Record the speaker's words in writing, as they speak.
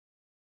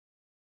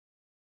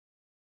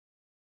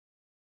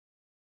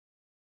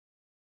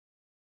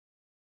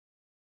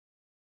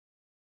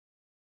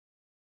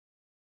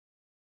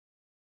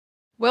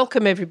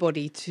Welcome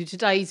everybody to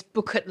today's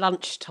book at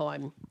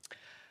lunchtime.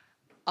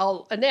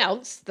 I'll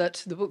announce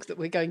that the book that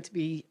we're going to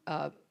be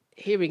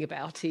hearing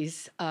about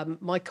is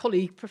my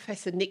colleague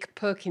Professor Nick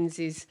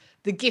Perkins's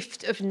The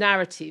Gift of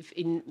Narrative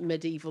in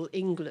Medieval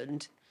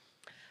England.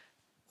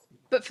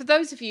 But for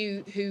those of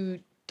you who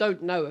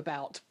don't know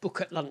about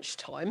Book at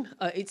Lunchtime,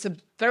 it's a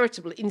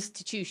veritable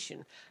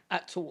institution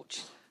at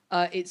Torch.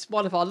 It's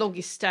one of our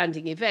longest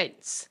standing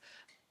events.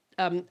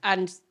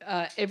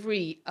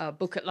 Every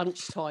Book at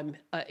Lunchtime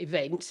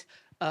event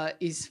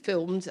is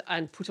filmed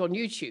and put on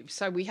YouTube.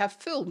 So we have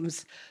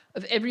films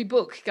of every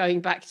book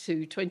going back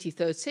to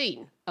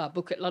 2013.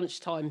 Book at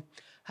Lunchtime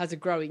has a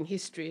growing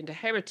history and a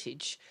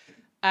heritage.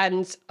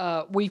 And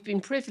we've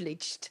been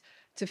privileged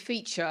to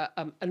feature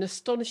an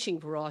astonishing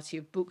variety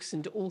of books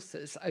and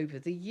authors over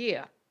the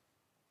year.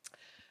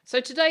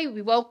 So today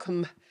we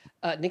welcome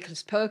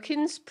Nicholas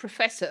Perkins,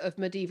 Professor of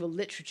Medieval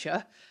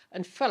Literature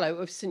and Fellow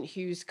of St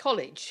Hugh's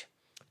College,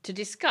 to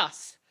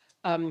discuss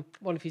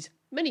one of his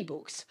many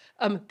books,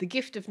 The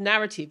Gift of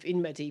Narrative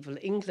in Medieval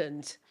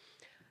England.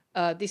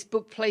 This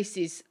book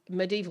places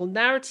medieval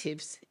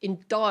narratives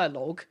in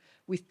dialogue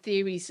with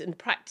theories and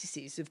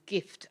practices of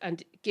gift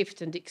and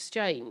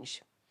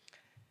exchange.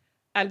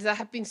 And there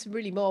have been some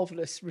really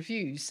marvellous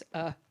reviews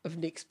of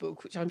Nick's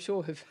book, which I'm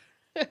sure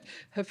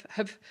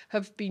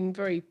have been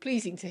very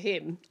pleasing to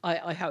him,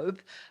 I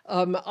hope.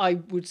 I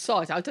would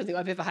cite, I don't think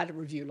I've ever had a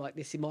review like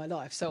this in my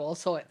life, so I'll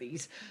cite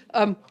these.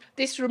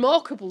 This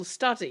remarkable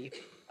study,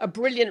 a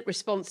brilliant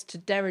response to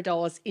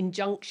Derrida's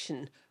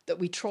injunction that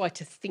we try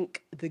to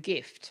think the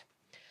gift.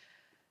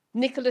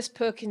 Nicholas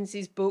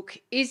Perkins's book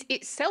is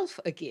itself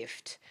a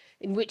gift,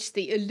 in which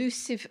the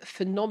elusive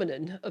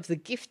phenomenon of the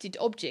gifted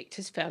object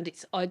has found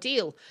its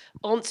ideal,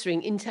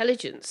 answering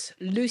intelligence,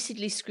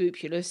 lucidly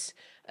scrupulous,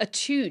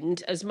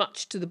 attuned as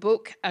much to the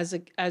book as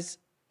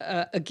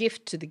a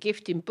gift to the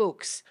gift in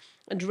books,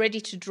 and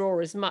ready to draw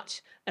as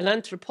much an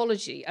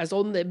anthropology as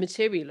on the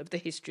material of the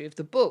history of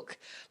the book.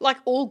 Like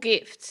all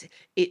gifts,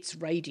 it's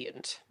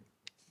radiant.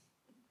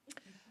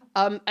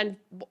 And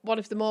one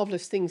of the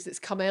marvellous things that's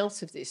come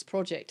out of this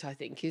project, I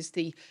think, is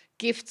the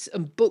Gifts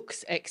and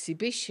Books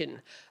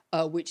exhibition,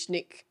 which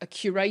Nick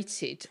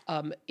curated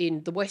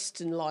in the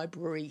Weston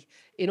Library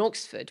in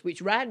Oxford,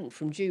 which ran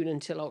from June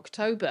until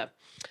October.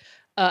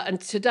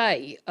 And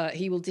today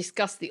he will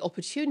discuss the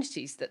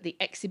opportunities that the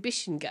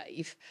exhibition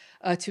gave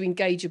to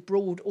engage a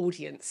broad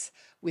audience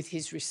with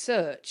his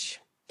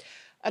research.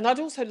 And I'd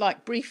also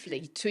like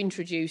briefly to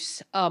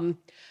introduce our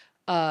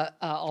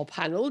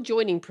panel.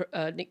 Joining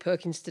Nick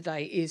Perkins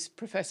today is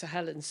Professor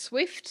Helen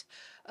Swift,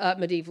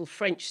 Medieval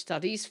French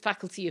Studies,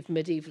 Faculty of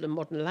Medieval and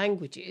Modern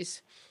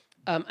Languages,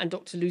 and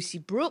Dr Lucy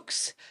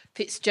Brookes,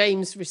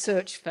 Fitzjames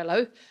Research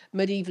Fellow,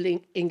 Medieval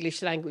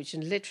English Language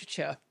and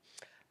Literature.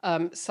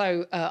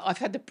 I've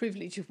had the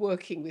privilege of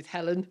working with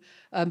Helen.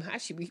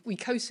 Actually, we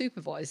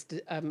co-supervised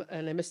an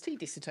MSc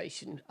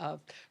dissertation,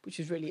 which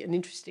was really an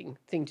interesting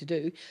thing to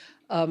do.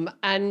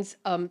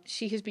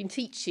 She has been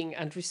teaching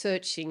and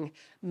researching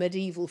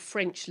medieval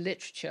French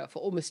literature for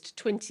almost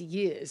 20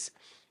 years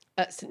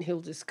at St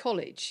Hilda's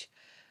College.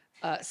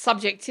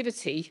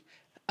 Subjectivity.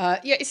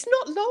 It's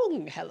not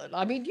long, Helen.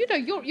 I mean,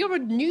 you're a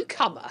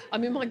newcomer. I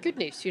mean, my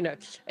goodness,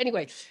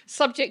 Anyway,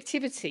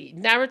 subjectivity,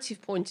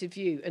 narrative point of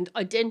view, and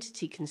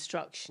identity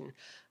construction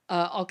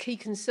are key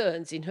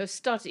concerns in her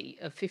study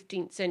of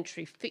 15th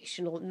century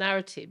fictional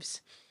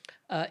narratives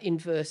in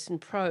verse and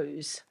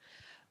prose.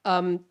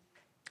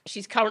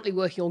 She's currently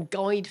working on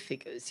guide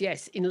figures,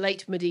 yes, in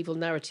late medieval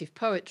narrative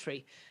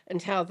poetry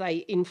and how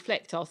they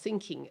inflect our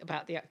thinking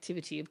about the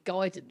activity of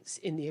guidance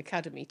in the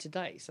academy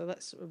today. So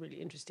that's a really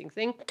interesting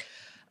thing.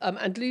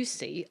 And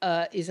Lucy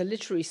is a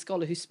literary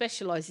scholar who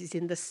specialises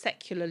in the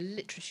secular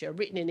literature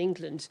written in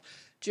England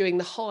during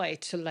the high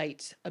to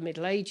late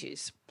Middle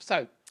Ages.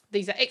 So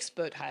these are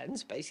expert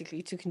hands,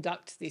 basically, to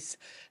conduct this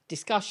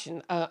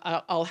discussion.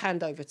 I'll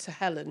hand over to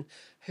Helen,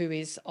 who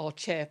is our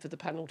chair for the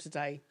panel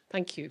today.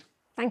 Thank you.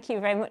 Thank you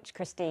very much,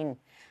 Christine.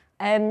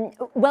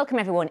 Welcome,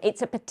 everyone.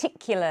 It's a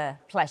particular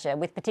pleasure,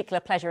 with particular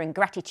pleasure and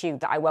gratitude,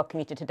 that I welcome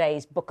you to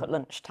today's Book at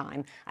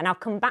Lunchtime. And I'll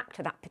come back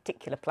to that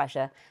particular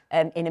pleasure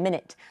in a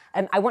minute.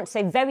 I want to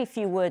say very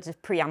few words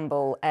of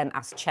preamble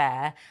as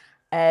chair.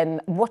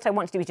 What I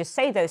want to do is just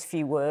say those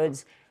few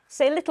words,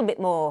 say a little bit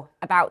more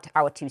about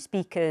our two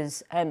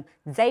speakers.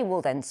 They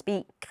will then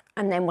speak,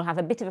 and then we'll have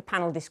a bit of a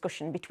panel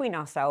discussion between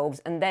ourselves,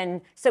 and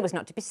then, so as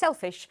not to be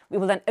selfish, we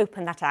will then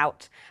open that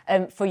out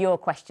for your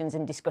questions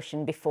and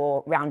discussion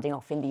before rounding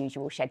off in the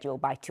usual schedule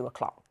by 2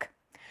 o'clock.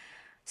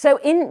 So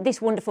in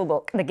this wonderful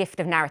book, The Gift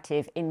of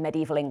Narrative in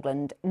Medieval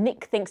England,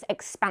 Nick thinks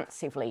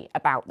expansively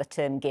about the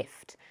term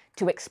gift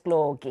to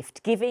explore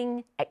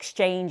gift-giving,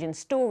 exchange and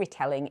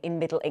storytelling in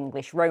Middle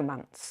English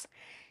romance.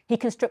 He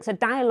constructs a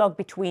dialogue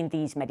between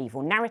these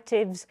medieval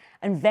narratives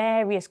and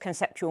various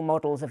conceptual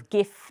models of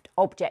gift,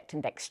 object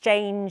and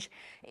exchange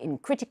in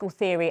critical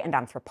theory and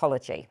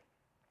anthropology.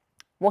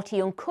 What he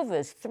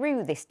uncovers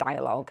through this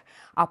dialogue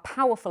are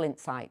powerful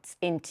insights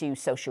into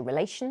social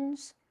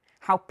relations,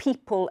 how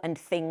people and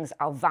things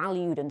are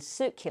valued and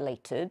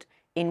circulated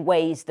in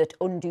ways that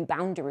undo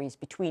boundaries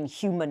between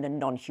human and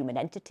non-human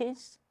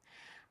entities,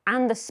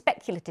 and the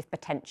speculative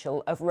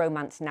potential of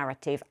romance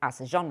narrative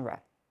as a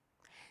genre.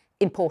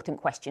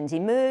 Important questions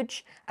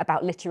emerge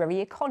about literary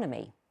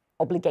economy,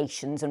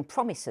 obligations and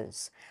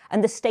promises,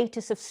 and the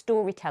status of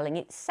storytelling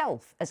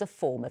itself as a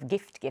form of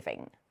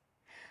gift-giving.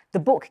 The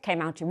book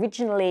came out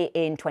originally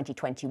in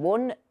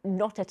 2021,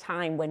 not a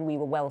time when we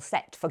were well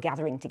set for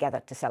gathering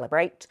together to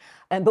celebrate,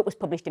 but was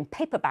published in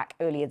paperback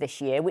earlier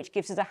this year, which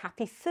gives us a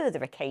happy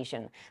further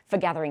occasion for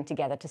gathering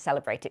together to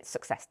celebrate its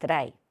success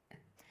today.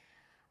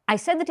 I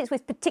said that it's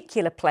with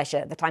particular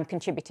pleasure that I'm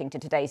contributing to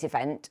today's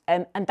event,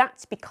 and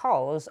that's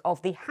because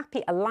of the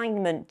happy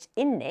alignment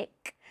in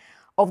Nick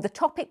of the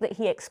topic that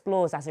he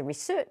explores as a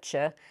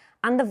researcher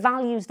and the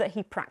values that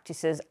he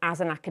practices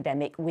as an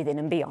academic within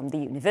and beyond the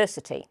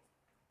university.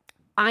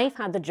 I've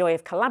had the joy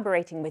of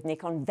collaborating with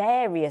Nick on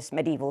various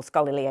medieval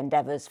scholarly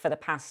endeavours for the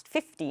past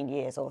 15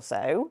 years or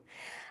so,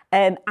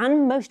 and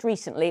most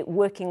recently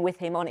working with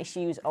him on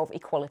issues of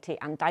equality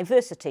and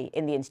diversity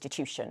in the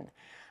institution,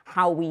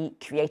 how we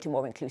create a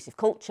more inclusive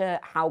culture,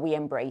 how we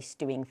embrace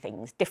doing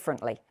things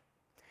differently.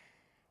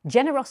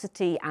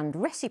 Generosity and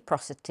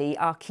reciprocity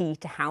are key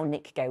to how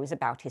Nick goes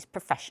about his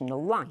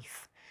professional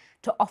life.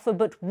 To offer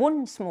but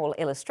one small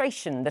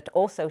illustration that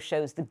also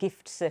shows the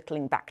gift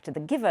circling back to the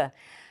giver,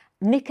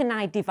 Nick and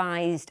I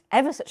devised,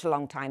 ever such a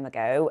long time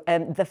ago,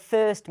 the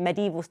first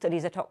Medieval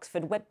Studies at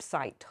Oxford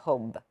website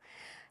hub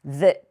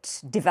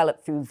that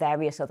developed through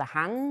various other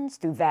hands,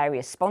 through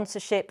various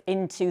sponsorship,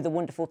 into the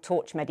wonderful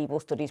Torch Medieval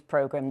Studies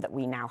programme that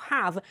we now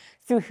have,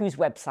 through whose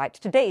website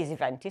today's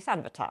event is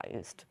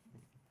advertised.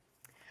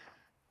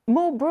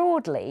 More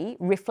broadly,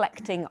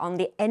 reflecting on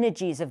the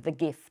energies of the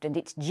gift and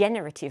its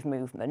generative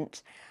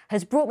movement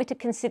has brought me to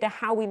consider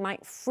how we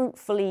might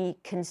fruitfully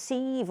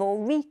conceive or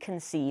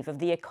reconceive of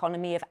the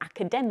economy of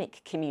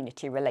academic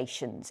community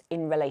relations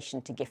in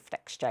relation to gift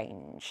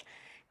exchange,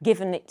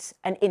 given it's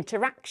an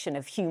interaction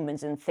of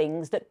humans and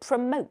things that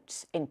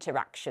promotes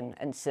interaction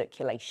and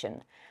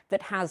circulation,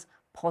 that has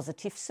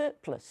positive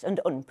surplus and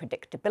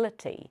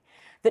unpredictability,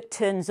 that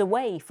turns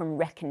away from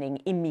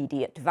reckoning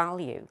immediate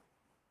value.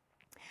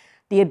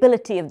 The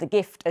ability of the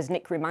gift, as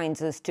Nick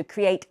reminds us, to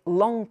create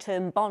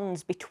long-term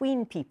bonds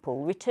between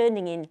people,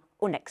 returning in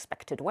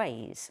unexpected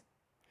ways.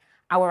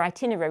 Our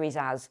itineraries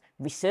as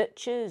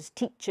researchers,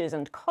 teachers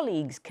and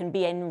colleagues can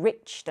be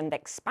enriched and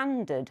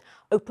expanded,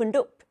 opened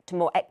up to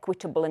more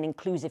equitable and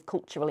inclusive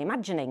cultural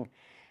imagining,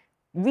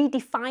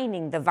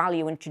 redefining the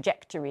value and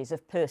trajectories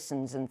of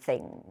persons and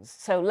things.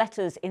 So let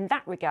us, in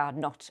that regard,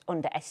 not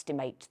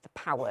underestimate the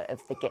power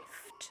of the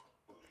gift.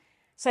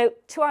 So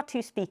to our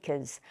two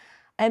speakers,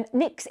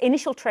 Nick's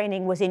initial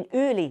training was in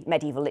early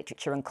medieval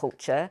literature and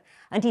culture,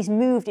 and he's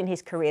moved in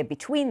his career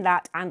between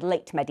that and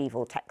late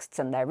medieval texts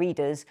and their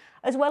readers,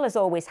 as well as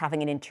always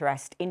having an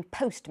interest in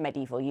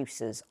post-medieval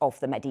uses of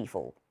the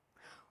medieval.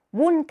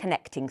 One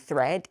connecting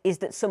thread is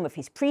that some of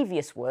his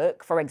previous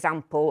work, for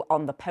example,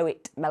 on the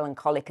poet,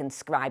 melancholic and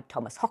scribe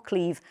Thomas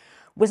Hoccleve,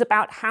 was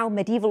about how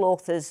medieval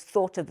authors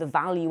thought of the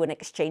value and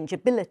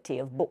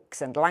exchangeability of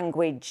books and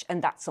language,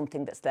 and that's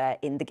something that's there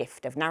in the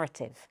gift of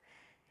narrative.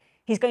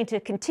 He's going to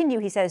continue,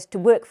 he says, to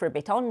work for a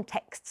bit on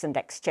texts and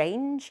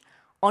exchange,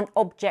 on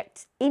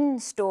objects in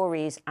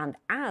stories and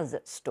as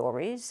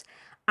stories,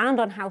 and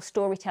on how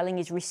storytelling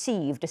is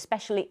received,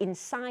 especially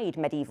inside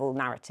medieval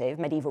narrative,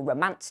 medieval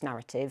romance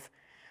narrative,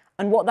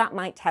 and what that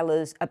might tell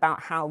us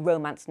about how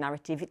romance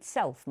narrative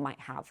itself might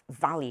have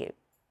value.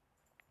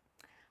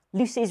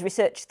 Lucy's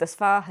research thus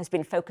far has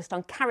been focused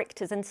on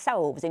characters and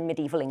selves in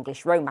medieval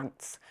English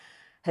romance.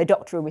 Her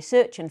doctoral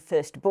research and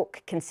first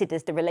book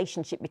considers the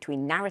relationship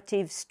between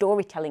narrative,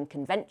 storytelling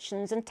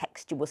conventions and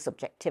textual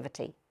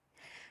subjectivity.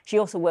 She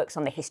also works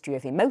on the history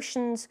of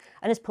emotions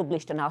and has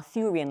published on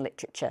Arthurian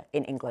literature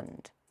in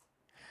England.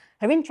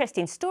 Her interest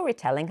in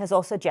storytelling has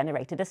also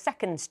generated a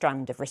second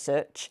strand of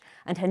research,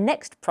 and her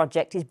next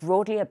project is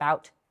broadly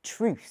about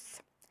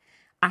truth,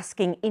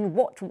 asking in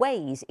what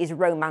ways is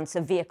romance a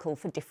vehicle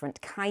for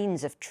different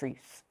kinds of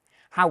truth?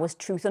 How was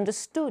truth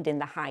understood in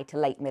the High to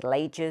Late Middle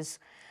Ages?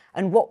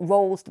 And what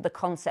roles do the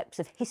concepts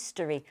of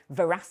history,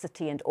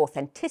 veracity and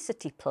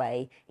authenticity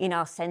play in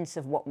our sense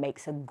of what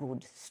makes a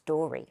good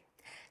story?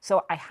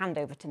 So I hand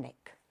over to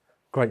Nick.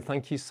 Great,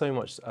 thank you so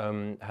much,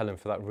 Helen,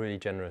 for that really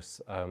generous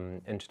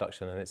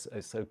introduction, and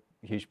it's a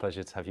huge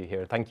pleasure to have you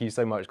here. Thank you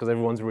so much, because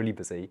everyone's really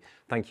busy.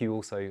 Thank you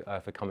also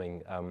for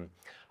coming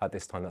at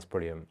this time, that's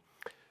brilliant.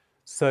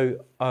 So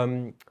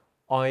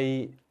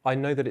I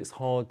know that it's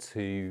hard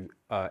to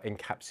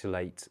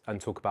encapsulate and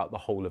talk about the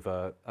whole of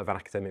an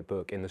academic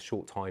book in the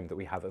short time that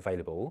we have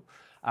available.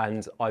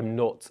 And I'm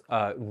not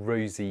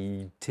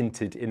rosy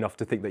tinted enough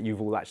to think that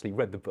you've all actually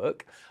read the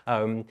book.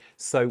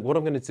 So what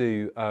I'm going to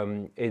do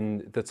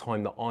in the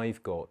time that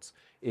I've got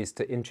is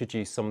to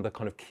introduce some of the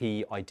kind of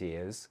key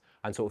ideas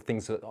and sort of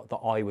things that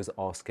I was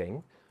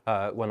asking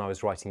when I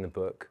was writing the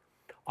book.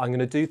 I'm going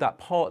to do that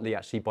partly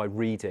actually by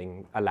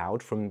reading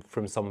aloud from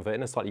some of it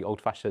in a slightly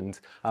old-fashioned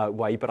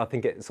way, but I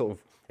think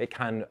it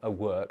can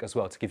work as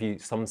well to give you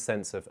some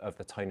sense of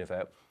the tone of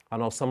it.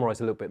 And I'll summarise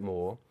a little bit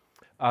more.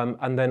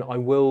 And then I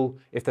will,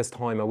 if there's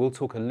time, I will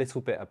talk a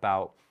little bit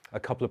about a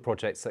couple of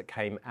projects that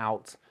came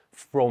out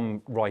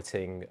from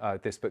writing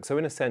this book. So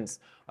in a sense,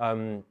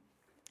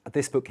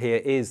 this book here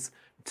is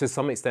to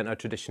some extent a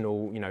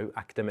traditional,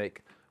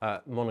 academic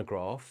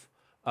monograph.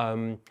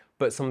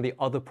 But some of the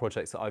other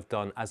projects that I've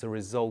done as a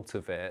result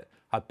of it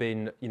have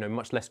been,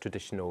 much less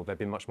traditional. They've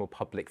been much more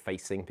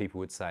public-facing, people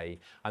would say,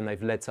 and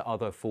they've led to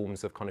other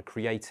forms of kind of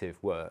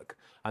creative work.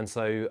 And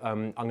so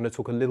I'm going to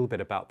talk a little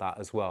bit about that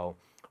as well.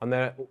 And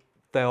there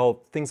are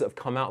things that have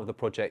come out of the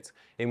project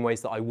in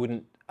ways that I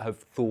wouldn't have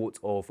thought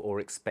of or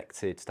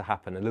expected to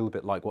happen. A little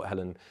bit like what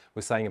Helen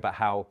was saying about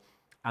how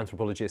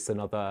anthropologists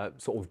and other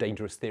sort of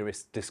dangerous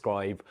theorists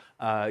describe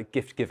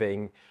gift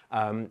giving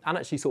and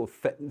actually sort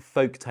of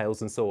folk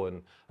tales and so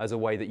on as a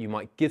way that you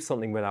might give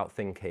something without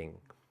thinking,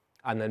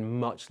 and then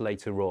much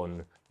later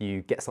on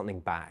you get something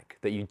back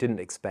that you didn't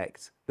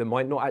expect, that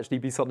might not actually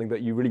be something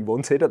that you really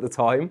wanted at the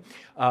time,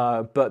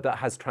 but that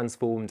has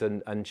transformed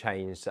and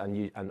changed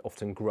and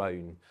often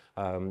grown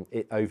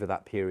over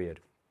that period.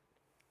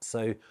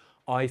 So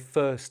I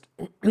first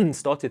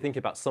started thinking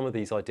about some of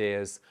these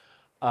ideas,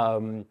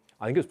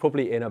 I think it was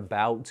probably in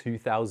about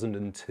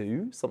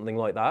 2002, something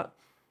like that.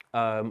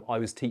 I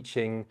was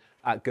teaching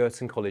at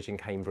Girton College in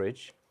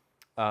Cambridge,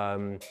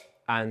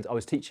 and I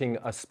was teaching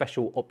a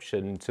special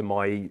option to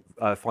my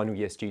final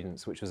year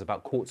students, which was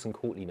about courts and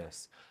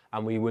courtliness.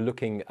 And we were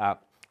looking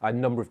at a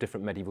number of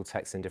different medieval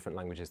texts in different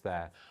languages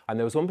there. And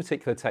there was one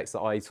particular text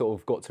that I sort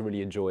of got to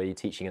really enjoy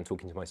teaching and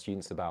talking to my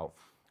students about,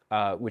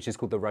 which is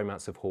called The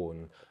Romance of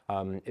Horn.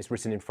 It's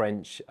written in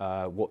French,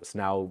 what's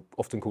now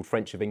often called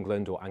French of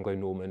England or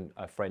Anglo-Norman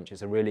French.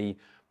 It's a really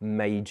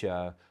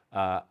major,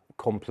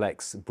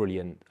 complex,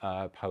 brilliant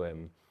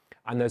poem.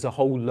 And there's a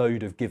whole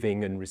load of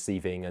giving and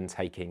receiving and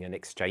taking and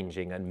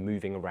exchanging and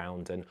moving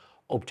around and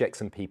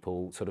objects and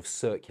people sort of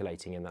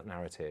circulating in that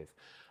narrative.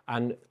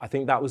 And I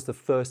think that was the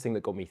first thing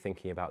that got me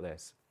thinking about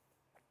this.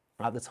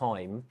 At the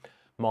time,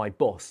 my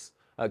boss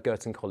at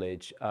Girton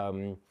College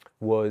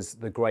was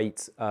the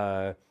great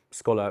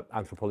scholar,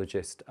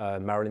 anthropologist,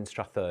 Marilyn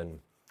Strathern,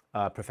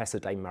 Professor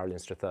Dame Marilyn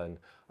Strathern,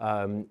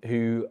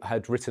 who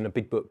had written a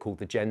big book called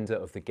The Gender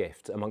of the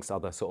Gift, amongst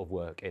other sort of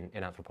work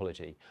in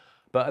anthropology.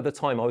 But at the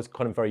time, I was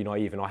kind of very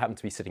naive, and I happened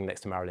to be sitting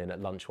next to Marilyn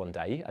at lunch one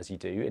day, as you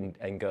do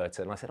in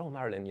Girton. And I said, "Oh,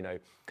 Marilyn,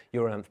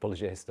 you're an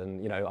anthropologist,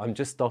 and I'm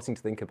just starting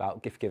to think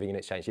about gift giving and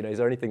exchange. Is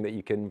there anything that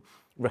you can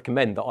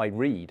recommend that I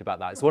read about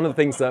that?" It's one of the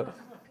things that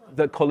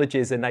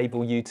colleges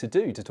enable you to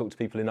do, to talk to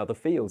people in other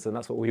fields, and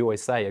that's what we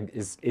always say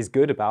is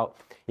good about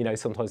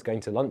sometimes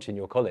going to lunch in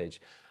your college.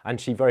 And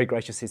she very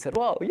graciously said,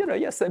 "Well,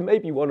 yes, there may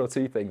be one or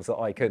two things that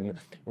I can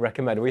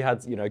recommend." We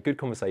had a good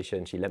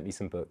conversation. She lent me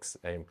some books,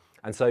 and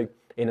so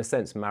in a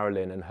sense,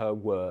 Marilyn and her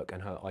work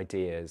and her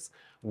ideas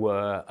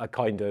were a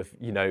kind of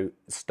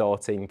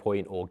starting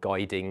point or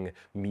guiding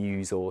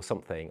muse or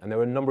something. And there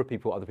were a number of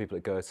other people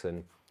at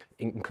Girton,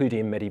 including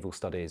in medieval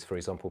studies, for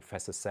example,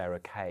 Professor Sarah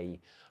Kay,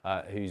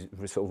 who's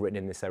sort of written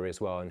in this area as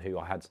well, and who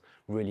I had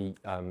really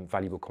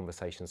valuable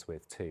conversations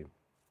with too.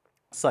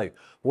 So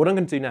what I'm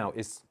going to do now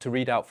is to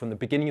read out from the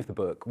beginning of the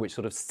book, which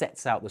sort of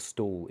sets out the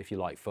stall, if you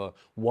like, for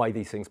why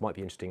these things might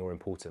be interesting or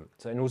important.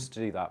 So in order to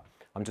do that,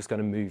 I'm just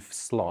going to move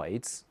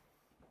slides.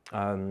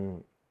 Okay,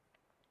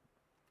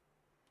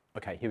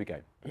 here we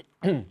go.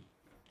 And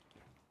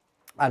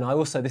I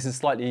also, this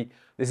is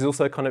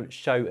also kind of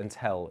show and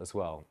tell as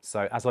well.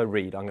 So as I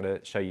read, I'm going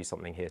to show you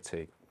something here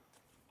too.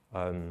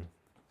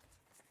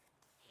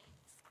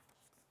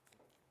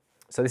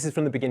 So this is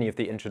from the beginning of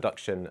the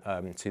introduction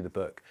to the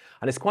book.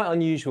 And it's quite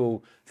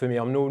unusual for me.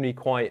 I'm normally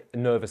quite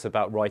nervous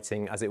about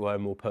writing, as it were, a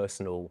more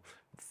personal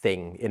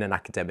thing in an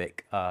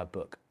academic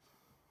book.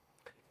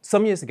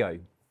 Some years ago,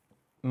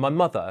 my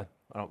mother,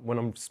 when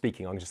I'm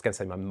speaking, I'm just going to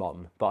say my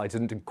mum, but I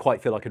didn't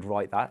quite feel I could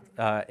write that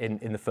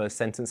in the first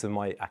sentence of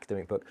my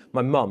academic book.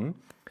 My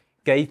mum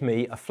gave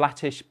me a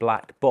flattish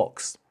black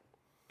box.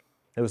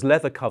 It was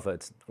leather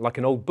covered, like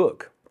an old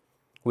book,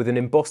 with an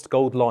embossed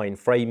gold line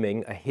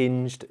framing a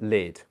hinged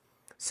lid,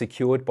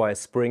 secured by a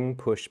spring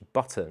push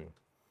button.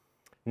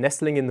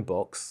 Nestling in the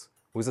box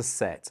was a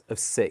set of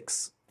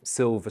 6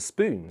 silver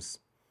spoons,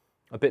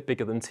 a bit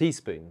bigger than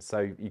teaspoons,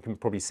 so you can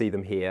probably see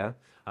them here,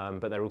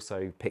 but they're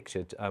also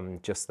pictured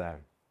just there.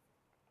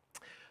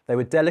 They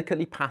were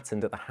delicately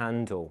patterned at the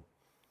handle.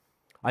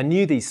 I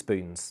knew these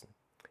spoons.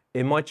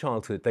 In my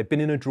childhood, they'd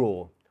been in a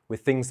drawer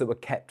with things that were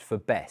kept for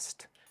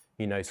best,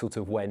 sort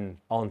of when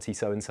Auntie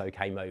so-and-so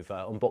came over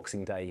on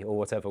Boxing Day or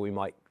whatever, we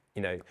might,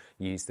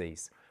 use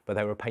these. But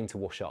they were a pain to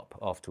wash up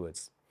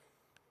afterwards.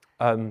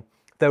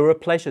 They were a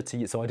pleasure to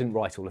use. So I didn't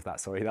write all of that,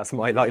 sorry, that's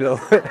my little...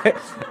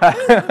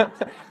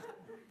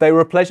 They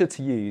were a pleasure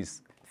to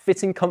use,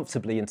 fitting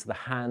comfortably into the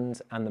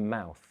hand and the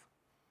mouth.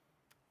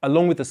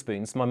 Along with the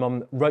spoons, my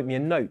mum wrote me a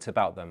note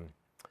about them.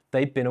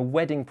 They'd been a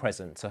wedding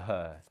present to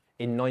her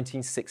in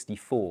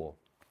 1964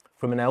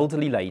 from an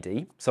elderly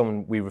lady,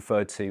 someone we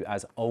referred to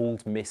as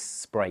Old Miss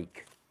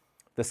Sprake,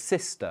 the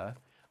sister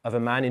of a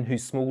man in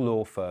whose small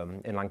law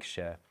firm in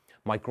Lancashire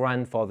my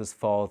grandfather's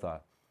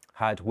father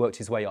had worked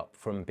his way up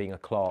from being a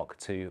clerk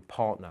to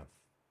partner.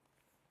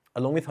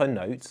 Along with her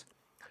note,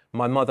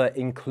 my mother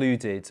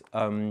included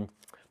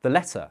the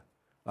letter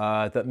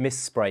that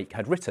Miss Sprake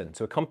had written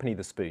to accompany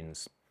the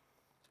spoons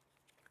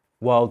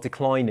while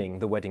declining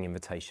the wedding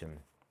invitation.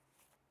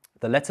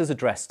 The letter's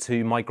addressed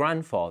to my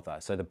grandfather,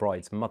 so the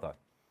bride's mother.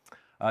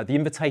 The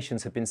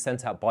invitations had been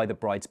sent out by the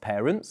bride's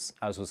parents,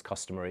 as was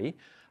customary,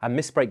 and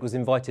Miss Sprake was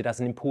invited as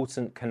an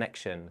important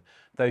connection,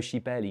 though she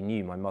barely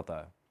knew my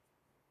mother.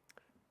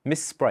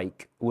 Miss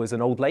Sprake was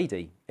an old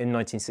lady in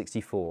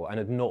 1964 and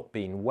had not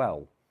been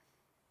well.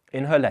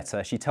 In her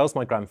letter, she tells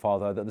my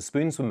grandfather that the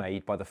spoons were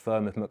made by the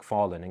firm of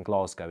Macfarlane in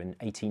Glasgow in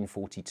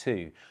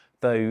 1842,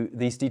 though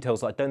these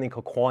details I don't think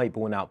are quite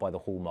borne out by the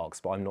hallmarks,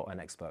 but I'm not an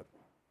expert.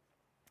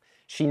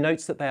 She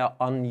notes that they are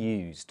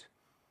unused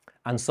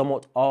and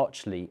somewhat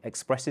archly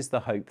expresses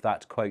the hope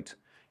that, quote,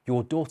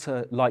 your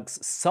daughter likes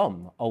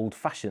some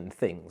old-fashioned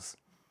things,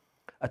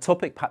 a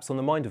topic perhaps on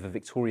the mind of a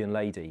Victorian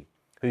lady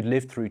who'd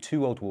lived through 2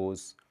 world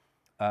wars,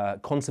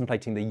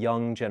 contemplating the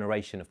young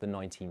generation of the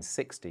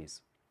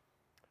 1960s.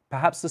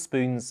 Perhaps the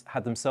spoons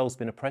had themselves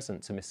been a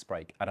present to Miss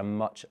Sprake at a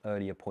much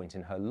earlier point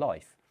in her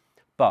life,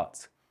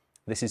 but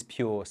this is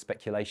pure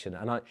speculation.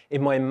 And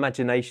in my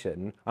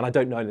imagination, and I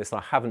don't know this,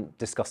 I haven't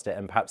discussed it,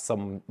 and perhaps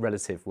some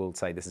relative will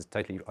say this is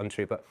totally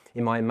untrue, but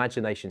in my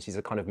imagination, she's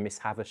a kind of Miss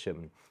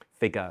Havisham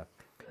figure.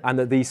 And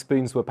that these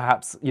spoons were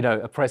perhaps, you know,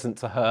 a present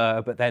to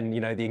her, but then,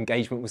 you know, the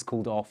engagement was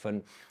called off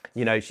and,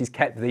 you know, she's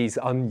kept these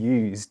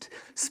unused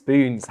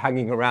spoons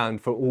hanging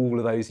around for all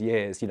of those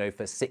years, you know,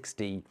 for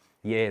 60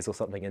 years or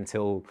something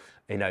until,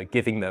 you know,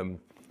 giving them,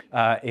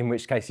 in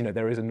which case, you know,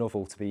 there is a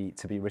novel to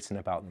be written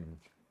about them.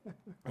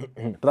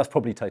 But that's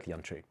probably totally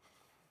untrue.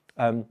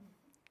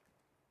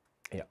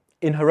 Yeah.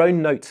 In her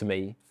own note to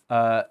me,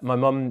 my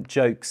mum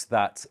jokes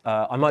that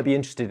I might be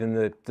interested in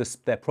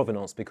their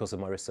provenance because of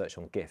my research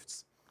on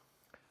gifts.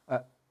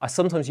 I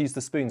sometimes use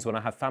the spoons when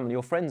I have family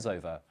or friends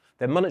over.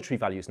 Their monetary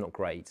value is not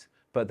great,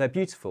 but they're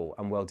beautiful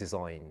and well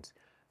designed.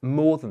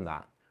 More than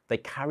that, they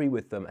carry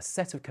with them a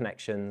set of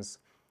connections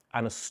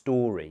and a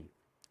story,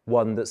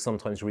 one that's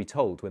sometimes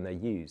retold when they're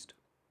used.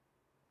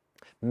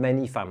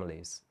 Many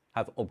families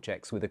have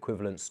objects with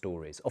equivalent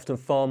stories, often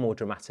far more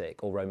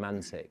dramatic or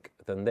romantic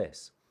than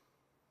this.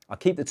 I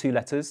keep the 2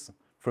 letters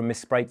from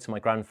Miss Sprake to my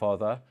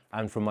grandfather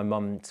and from my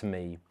mum to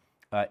me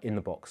in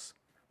the box.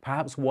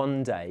 Perhaps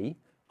one day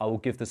I will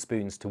give the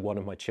spoons to one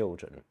of my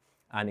children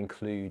and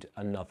include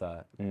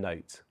another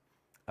note.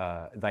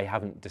 They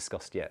haven't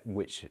discussed yet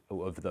which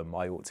of them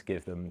I ought to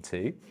give them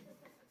to.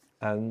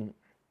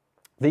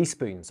 These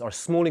spoons are a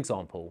small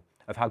example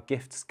of how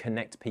gifts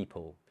connect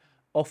people,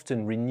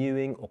 often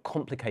renewing or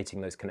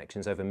complicating those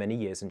connections over many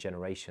years and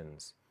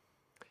generations.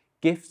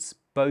 Gifts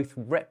both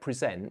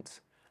represent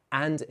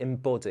and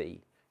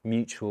embody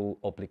mutual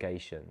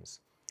obligations.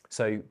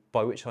 So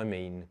by which I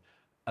mean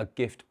a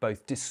gift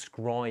both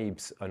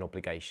describes an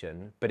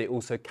obligation, but it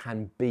also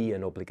can be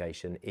an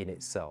obligation in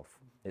itself.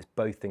 It's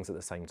both things at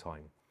the same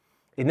time.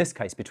 In this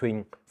case,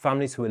 between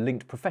families who are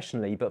linked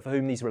professionally, but for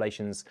whom these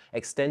relations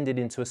extended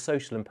into a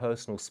social and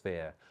personal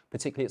sphere,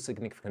 particularly at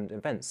significant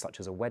events such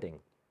as a wedding.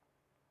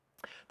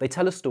 They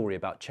tell a story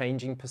about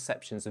changing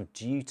perceptions of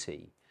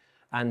duty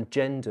and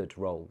gendered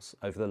roles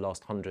over the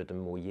last 100 and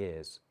more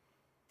years.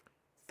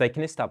 They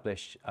can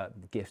establish,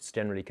 gifts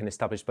generally can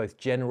establish both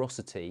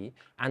generosity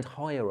and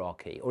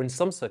hierarchy, or in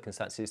some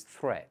circumstances,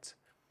 threat.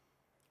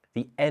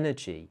 The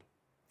energy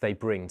they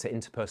bring to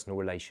interpersonal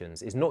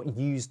relations is not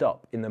used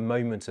up in the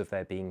moment of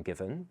their being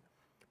given,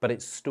 but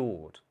it's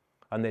stored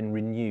and then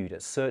renewed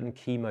at certain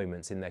key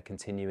moments in their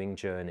continuing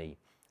journey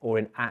or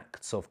in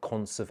acts of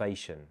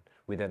conservation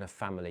within a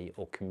family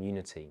or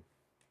community.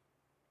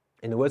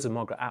 In the words of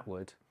Margaret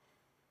Atwood,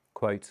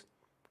 quote,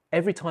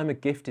 every time a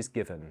gift is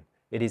given,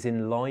 it is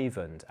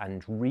enlivened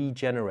and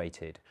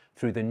regenerated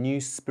through the new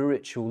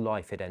spiritual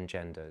life it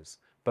engenders,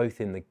 both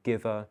in the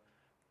giver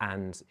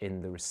and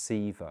in the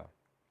receiver.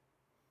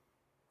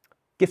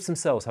 Gifts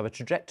themselves have a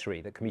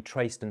trajectory that can be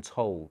traced and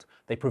told.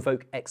 They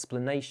provoke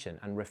explanation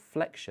and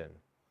reflection.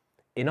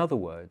 In other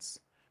words,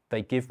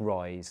 they give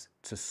rise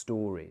to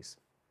stories.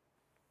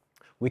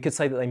 We could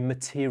say that they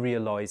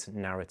materialise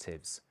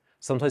narratives,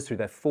 sometimes through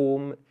their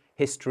form,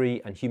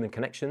 history and human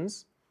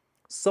connections,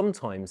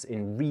 sometimes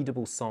in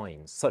readable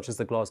signs, such as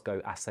the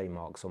Glasgow assay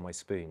marks on my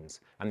spoons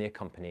and the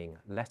accompanying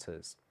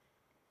letters.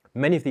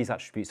 Many of these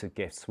attributes of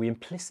gifts we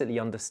implicitly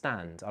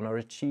understand and are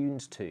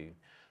attuned to,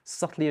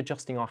 subtly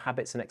adjusting our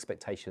habits and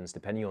expectations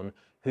depending on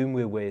whom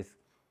we're with,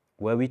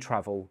 where we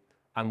travel,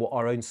 and what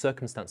our own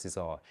circumstances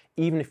are,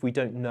 even if we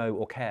don't know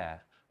or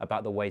care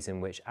about the ways in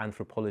which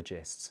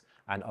anthropologists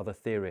and other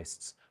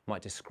theorists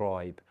might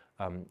describe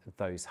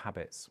those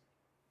habits.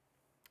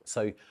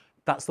 So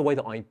that's the way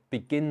that I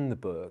begin the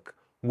book,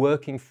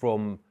 working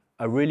from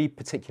a really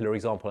particular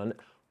example. And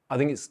I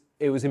think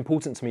it was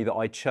important to me that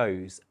I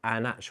chose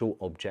an actual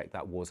object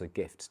that was a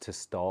gift to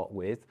start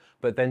with,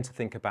 but then to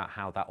think about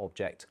how that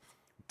object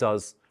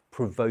does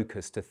provoke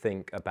us to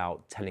think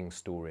about telling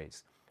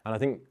stories. And I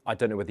think, I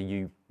don't know whether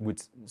you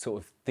would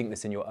sort of think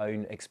this in your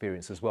own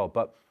experience as well,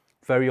 but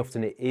very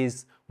often it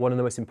is one of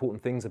the most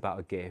important things about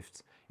a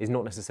gift is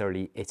not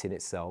necessarily it in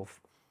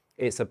itself.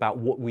 It's about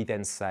what we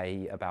then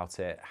say about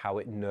it, how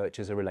it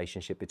nurtures a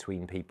relationship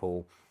between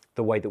people,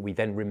 the way that we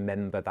then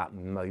remember that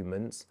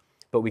moment,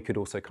 but we could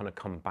also kind of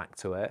come back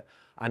to it.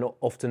 And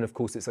often, of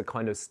course, it's a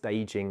kind of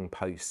staging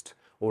post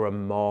or a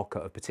marker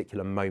of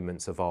particular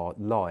moments of our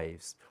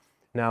lives.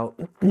 Now,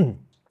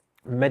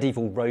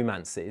 medieval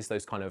romances,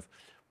 those kind of,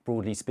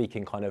 broadly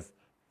speaking, kind of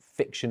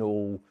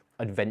fictional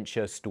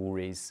adventure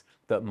stories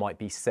that might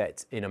be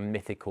set in a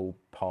mythical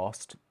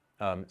past,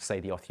 say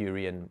the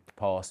Arthurian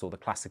past or the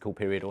classical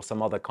period or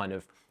some other kind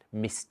of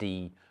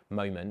misty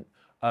moment,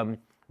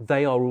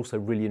 they are also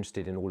really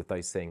interested in all of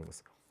those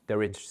things.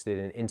 They're interested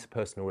in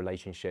interpersonal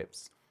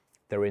relationships,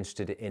 they're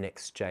interested in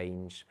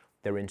exchange,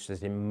 they're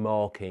interested in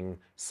marking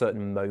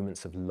certain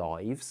moments of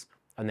lives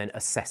and then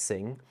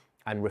assessing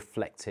and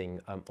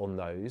reflecting on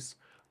those.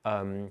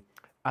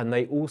 And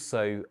they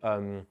also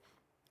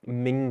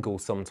mingle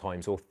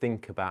sometimes or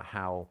think about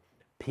how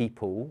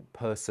people,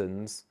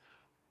 persons,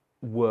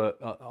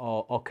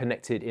 are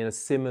connected in a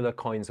similar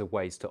kinds of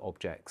ways to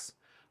objects.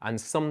 And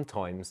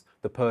sometimes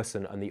the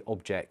person and the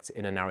object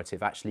in a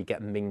narrative actually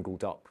get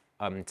mingled up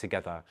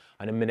together.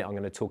 And in a minute, I'm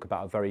going to talk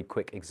about a very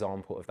quick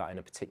example of that in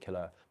a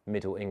particular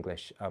Middle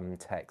English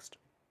text.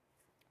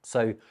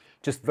 So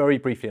just very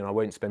briefly, and I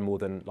won't spend more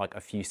than like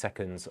a few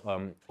seconds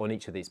on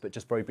each of these, but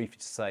just very briefly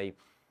to say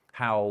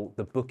how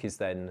the book is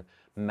then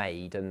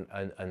made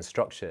and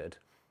structured.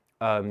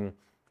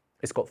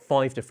 It's got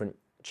 5 different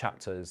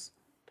chapters.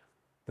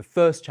 The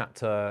first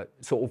chapter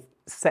sort of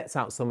sets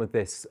out some of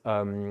this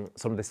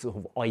sort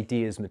of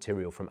ideas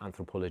material from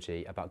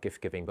anthropology about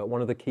gift giving. But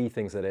one of the key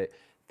things that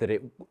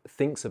it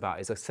thinks about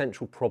is a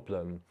central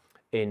problem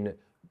in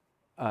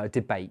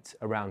debate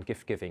around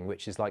gift giving,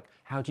 which is like,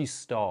 how do you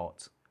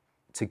start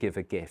to give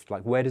a gift?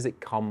 Like, where does it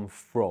come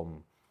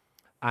from?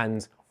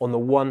 And on the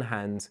one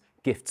hand,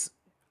 gifts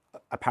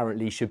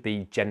apparently should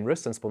be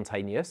generous and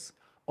spontaneous.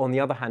 On the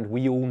other hand,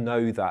 we all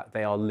know that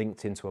they are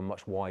linked into a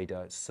much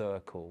wider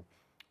circle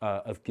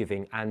of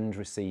giving and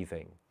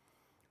receiving.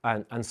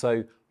 And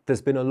so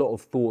there's been a lot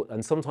of thought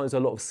and sometimes a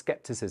lot of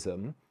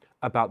skepticism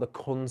about the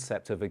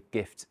concept of a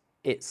gift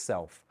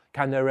itself.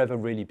 Can there ever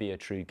really be a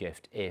true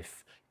gift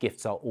if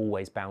gifts are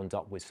always bound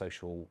up with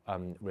social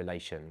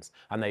relations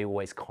and they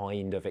always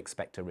kind of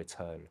expect a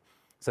return?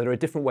 So there are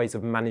different ways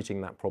of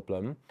managing that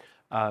problem,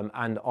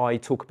 and I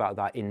talk about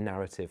that in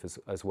narrative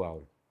as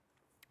well.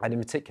 And in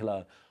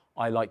particular,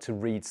 I like to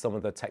read some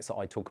of the texts that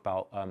I talk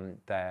about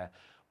there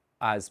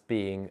as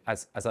being,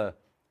 as a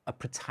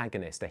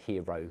protagonist, a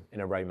hero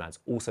in a romance,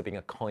 also being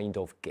a kind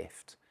of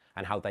gift,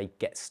 and how they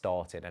get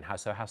started, and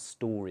how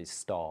stories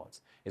start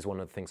is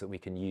one of the things that we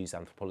can use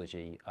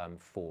anthropology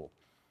for.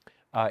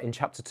 In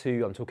chapter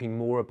 2, I'm talking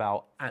more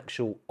about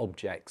actual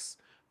objects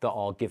that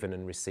are given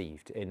and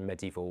received in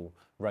medieval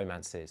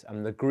romances.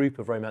 And the group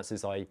of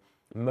romances I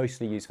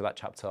mostly use for that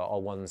chapter are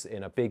ones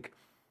in a big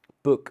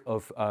book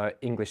of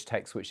English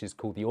text, which is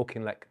called the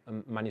Auchinleck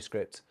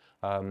manuscript.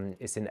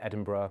 It's in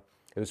Edinburgh.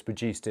 It was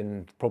produced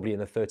probably in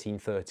the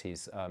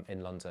 1330s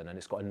in London, and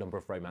it's got a number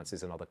of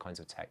romances and other kinds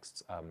of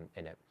texts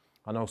in it.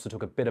 And I also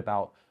talk a bit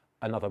about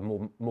another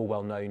more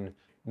well-known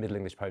Middle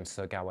English poem,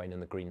 Sir Gawain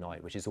and the Green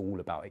Knight, which is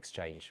all about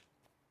exchange.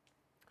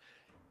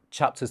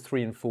 Chapters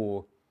 3 and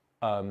 4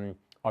 are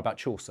about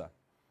Chaucer.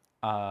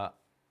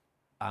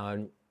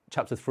 And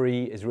chapter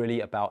 3 is really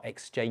about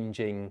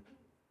exchanging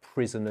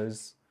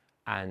prisoners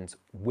and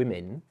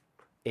women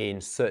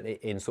in sort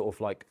of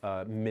like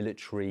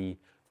military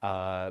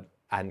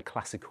and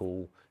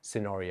classical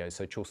scenarios.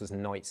 So Chaucer's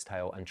Knight's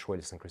Tale and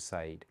Troilus and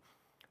Crusade.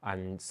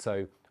 And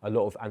so a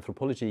lot of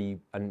anthropology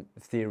and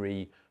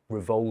theory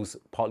revolves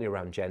partly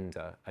around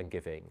gender and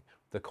giving.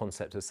 The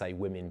concept of, say,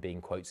 women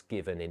being, quotes,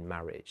 given in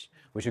marriage,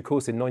 which of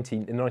course in the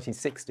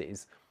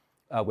 1960s,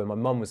 when my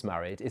mum was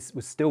married, it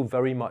was still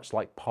very much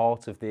like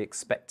part of the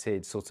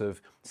expected sort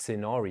of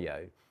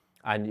scenario.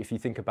 And if you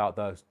think about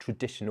the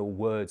traditional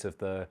words of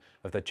the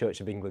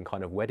Church of England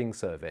kind of wedding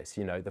service,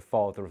 you know, the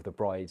father of the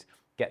bride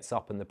gets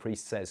up and the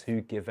priest says, "Who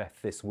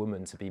giveth this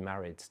woman to be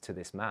married to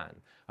this man?"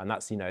 And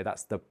that's, you know,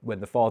 that's when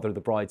the father of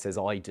the bride says,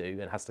 "I do,"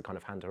 and has to kind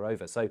of hand her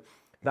over. So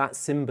that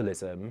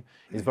symbolism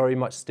is very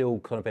much still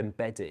kind of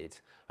embedded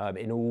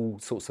in all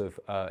sorts of,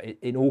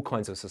 in all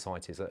kinds of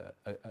societies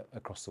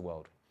across the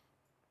world.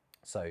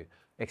 So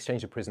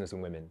exchange of prisoners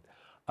and women.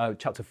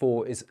 Chapter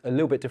 4 is a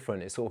little bit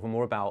different. It's sort of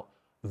more about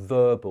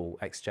verbal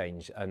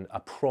exchange and a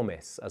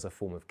promise as a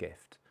form of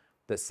gift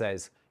that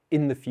says,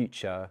 in the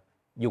future,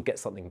 you'll get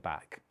something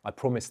back. I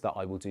promise that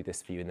I will do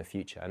this for you in the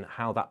future. And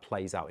how that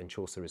plays out in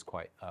Chaucer is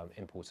quite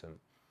important.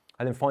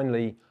 And then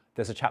finally,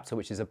 there's a chapter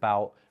which is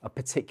about a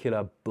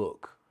particular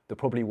book that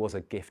probably was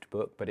a gift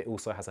book, but it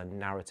also has a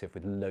narrative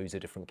with loads of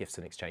different gifts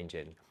and exchange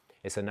in.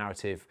 It's a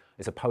narrative,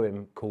 it's a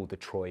poem called the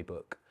Troy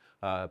Book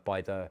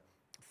by the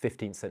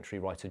 15th century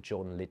writer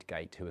John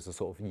Lydgate, who was a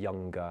sort of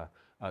younger,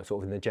 sort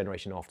of in the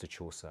generation after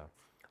Chaucer.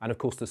 And of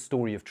course, the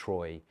story of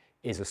Troy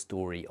is a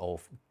story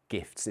of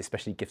gifts,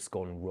 especially gifts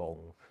gone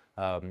wrong,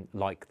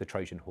 like the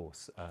Trojan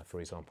horse,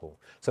 for example.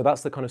 So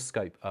that's the kind of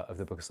scope of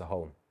the book as a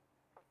whole.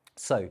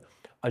 So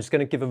I'm just going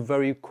to give a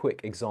very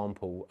quick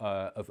example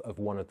of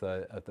one of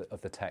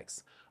the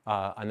texts,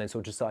 and then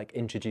sort of just like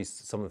introduce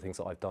some of the things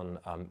that I've done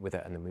with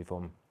it, and then move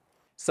on.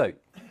 So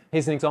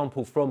here's an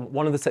example from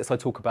one of the texts I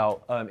talk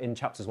about in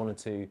chapters 1 and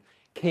 2,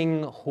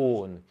 King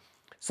Horn.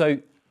 So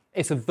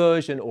it's a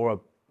version, or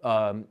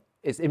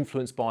it's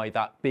influenced by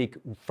that big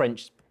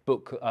French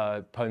book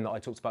poem that I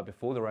talked about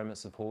before, The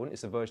Romance of Horn.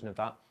 It's a version of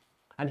that.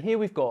 And here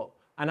we've got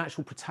an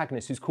actual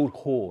protagonist who's called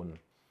Horn.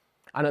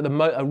 And at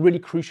a really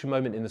crucial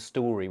moment in the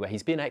story where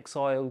he's been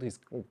exiled,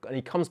 and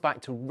he comes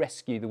back to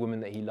rescue the woman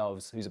that he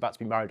loves, who's about to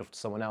be married off to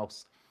someone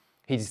else.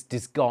 He's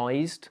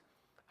disguised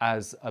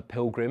as a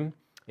pilgrim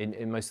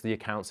in most of the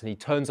accounts, and he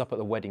turns up at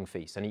the wedding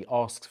feast and he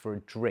asks for a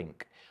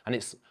drink. And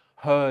it's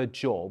her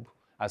job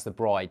as the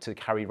bride to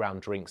carry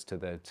around drinks to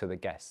the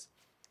guests.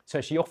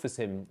 So she offers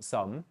him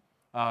some,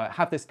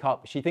 have this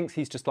cup. She thinks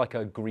he's just like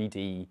a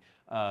greedy,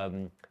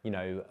 sort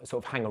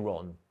of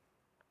hanger-on.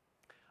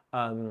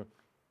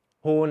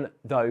 Horn,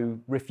 though,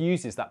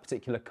 refuses that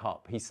particular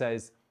cup. He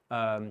says,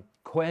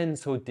 Quen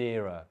so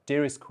deara,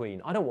 dearest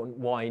queen, I don't want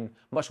wine,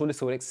 much or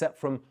little, except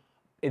from,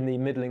 in the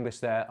Middle English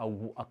there,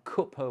 a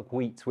cup of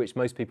wheat, which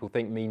most people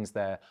think means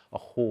there a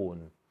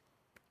horn.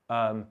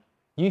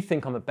 You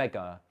think I'm a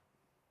beggar,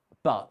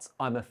 but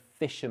I'm a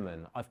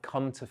fisherman. I've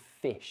come to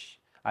fish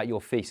at your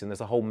feast, and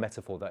there's a whole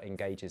metaphor that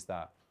engages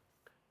that.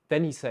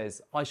 Then he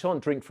says, I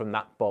shan't drink from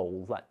that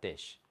bowl, that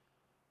dish.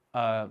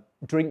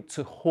 Drink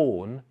to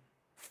horn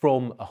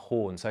from a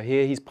horn. So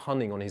here he's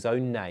punning on his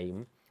own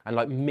name and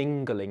like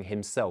mingling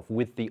himself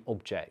with the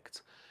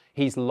object.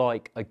 He's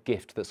like a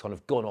gift that's kind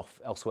of gone off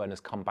elsewhere and has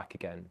come back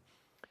again.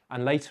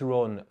 And later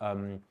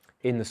on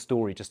in the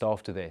story, just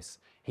after this,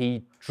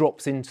 he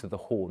drops into the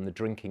horn, the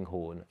drinking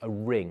horn, a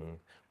ring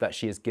that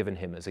she has given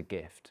him as a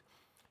gift.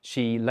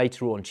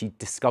 Later on, she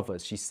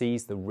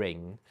sees the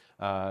ring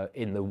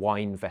in the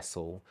wine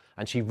vessel,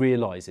 and she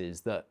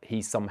realizes that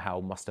he somehow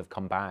must have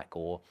come back,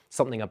 or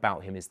something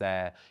about him is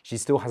there. She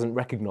still hasn't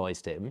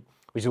recognized him,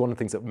 which is one of the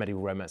things that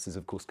medieval romances,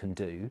 of course, can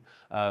do.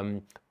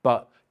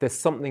 But there's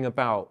something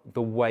about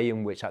the way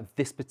in which, at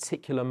this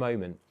particular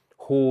moment,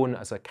 Horn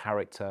as a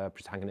character,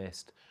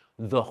 protagonist,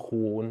 the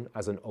horn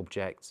as an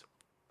object,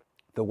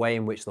 the way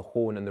in which the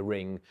horn and the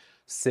ring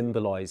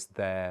symbolize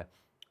their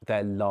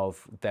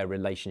love, their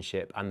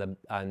relationship, and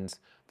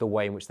the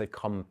way in which they've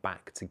come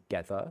back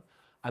together,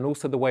 and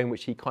also the way in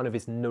which he kind of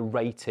is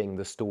narrating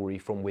the story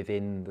from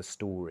within the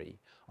story,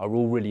 are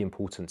all really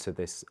important to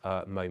this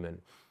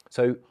moment.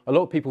 So a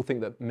lot of people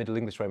think that Middle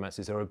English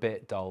romances are a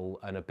bit dull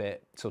and a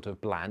bit sort of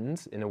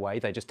bland in a way.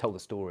 They just tell the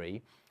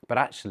story. But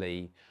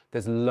actually,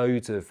 there's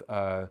loads of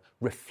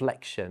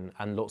reflection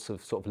and lots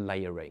of sort of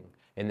layering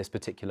in this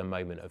particular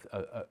moment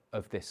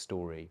of this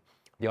story.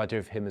 The idea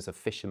of him as a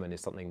fisherman is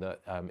something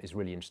that is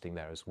really interesting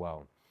there as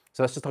well.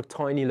 So that's just a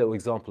tiny little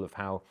example of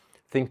how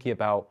thinking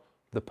about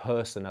the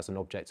person as an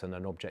object and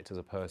an object as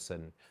a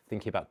person,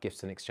 thinking about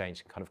gifts and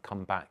exchange, can kind of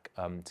come back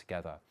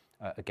together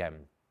again.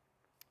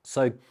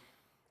 So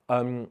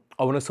I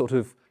want to sort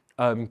of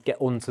get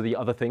on to the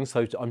other things.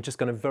 So I'm just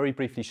going to very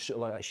briefly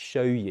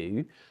show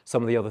you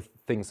some of the other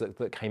things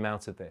that came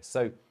out of this.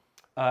 So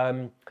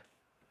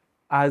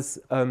as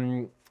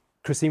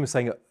Christine was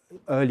saying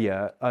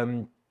earlier,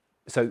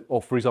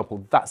 for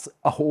example, that's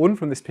a horn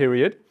from this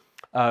period.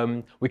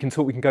 We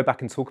can go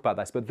back and talk about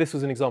this, but this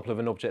was an example of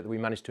an object that we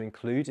managed to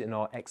include in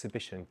our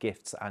exhibition,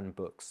 Gifts and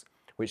Books,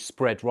 which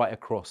spread right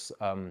across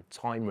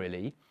time,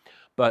 really.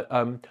 But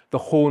the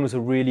horn was a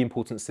really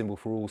important symbol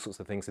for all sorts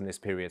of things in this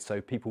period,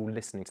 so people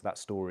listening to that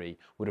story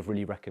would have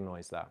really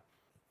recognised that.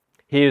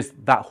 Here's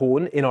that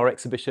horn in our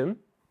exhibition,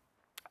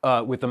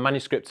 with the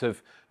manuscript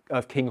of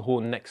King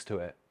Horn next to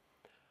it.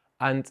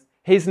 And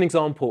here's an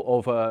example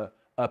of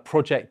a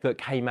project that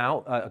came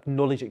out, a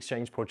knowledge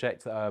exchange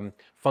project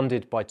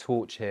funded by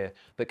Torch here,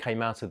 that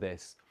came out of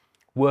this,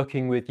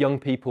 working with young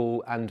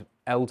people and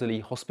elderly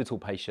hospital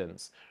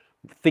patients,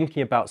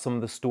 thinking about some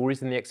of the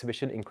stories in the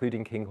exhibition,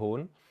 including King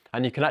Horn.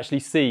 And you can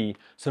actually see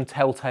some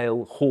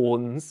telltale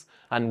horns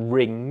and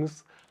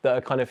rings that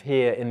are kind of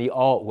here in the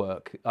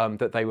artwork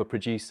that they were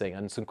producing,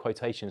 and some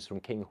quotations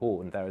from King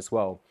Horn there as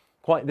well.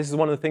 This is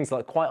one of the things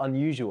like quite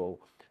unusual,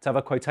 to have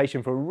a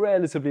quotation for a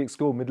relatively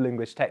obscure Middle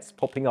English text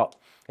popping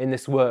up in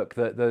this work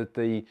that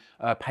the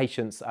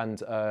patients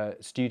and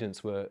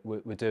students were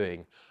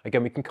doing.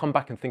 Again, we can come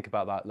back and think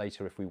about that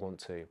later if we want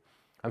to.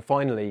 And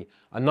finally,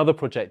 another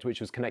project which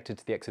was connected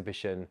to the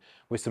exhibition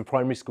with some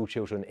primary school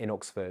children in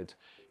Oxford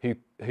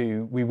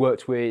who we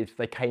worked with.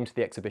 They came to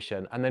the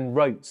exhibition and then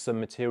wrote some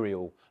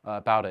material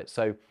about it.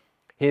 So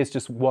here's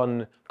just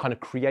one kind of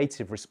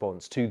creative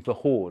response to the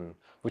horn,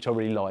 which I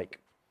really like.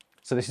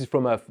 So this is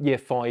from a Year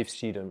 5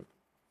 student.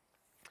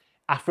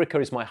 Africa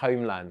is my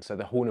homeland. So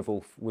the Horn of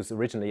Ulf was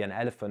originally on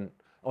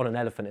an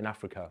elephant in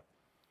Africa.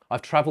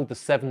 I've travelled the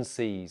 7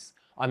 seas.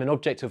 I'm an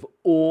object of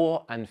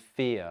awe and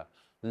fear,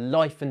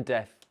 life and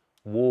death,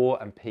 war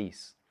and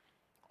peace.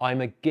 I'm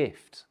a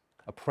gift,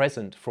 a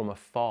present from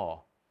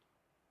afar.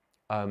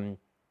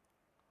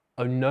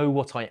 Oh, know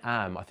what I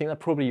am. I think that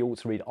probably ought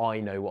to read I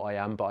know what I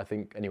am, but I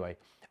think, anyway,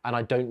 and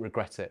I don't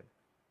regret it.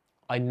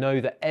 I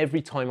know that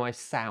every time I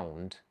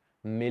sound,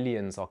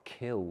 millions are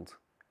killed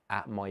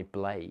at my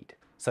blade.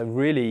 So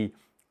really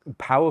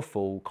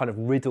powerful kind of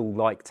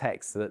riddle-like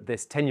text that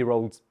this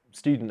 10-year-old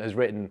student has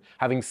written,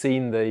 having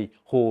seen the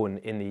horn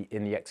in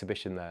the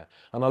exhibition there.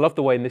 And I love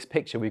the way in this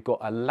picture we've got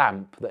a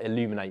lamp that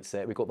illuminates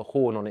it, we've got the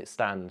horn on its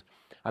stand,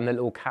 and the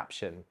little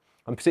caption.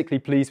 I'm particularly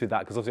pleased with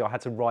that because obviously I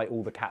had to write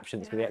all the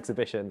captions for the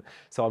exhibition,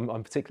 so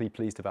I'm particularly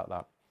pleased about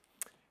that.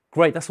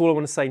 Great, that's all I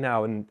want to say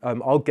now, and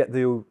I'll get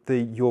your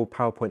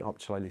PowerPoint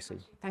up, shall I, Lucy?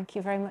 Thank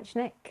you very much,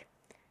 Nick.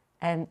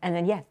 And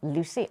then, yeah,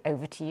 Lucy,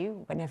 over to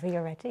you whenever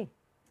you're ready.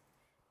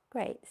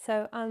 Great.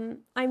 So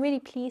I'm really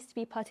pleased to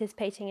be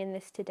participating in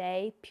this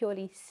today,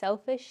 purely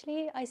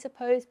selfishly, I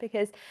suppose,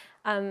 because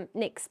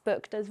Nick's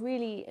book does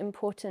really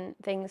important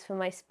things for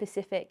my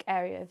specific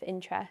area of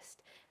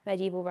interest,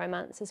 medieval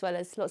romance, as well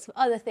as lots of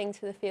other things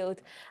for the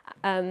field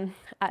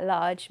at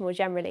large, more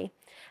generally.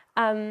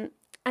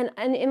 And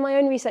in my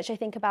own research, I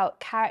think about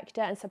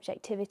character and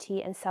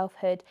subjectivity and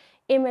selfhood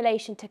in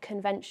relation to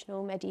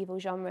conventional medieval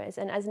genres.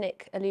 And as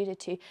Nick alluded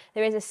to,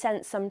 there is a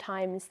sense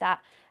sometimes that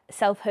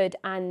selfhood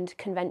and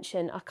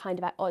convention are kind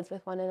of at odds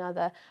with one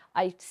another.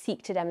 I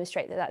seek to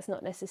demonstrate that that's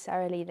not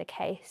necessarily the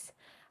case.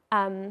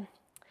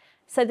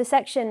 So the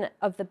section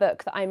of the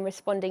book that I'm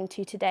responding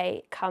to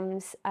today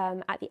comes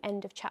at the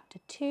end of chapter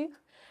 2,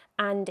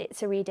 and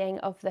it's a reading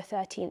of the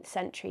 13th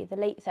century, the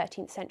late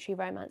 13th century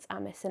romance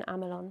Amice and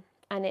Amelon,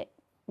 and it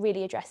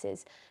really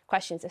addresses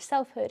questions of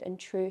selfhood and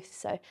truth,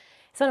 so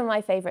it's one of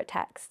my favourite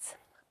texts.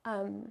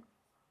 And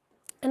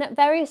at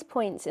various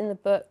points in the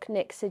book,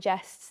 Nick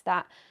suggests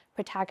that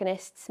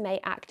protagonists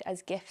may act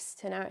as gifts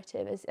to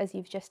narrative, as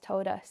you've just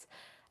told us.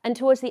 And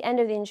towards the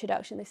end of the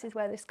introduction, this is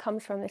where this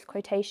comes from, this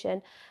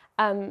quotation,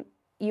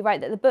 you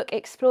write that the book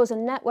explores a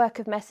network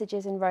of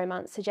messages in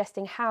romance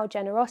suggesting how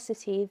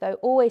generosity, though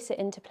always at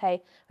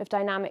interplay with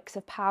dynamics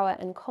of power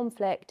and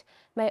conflict,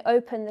 may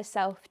open the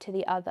self to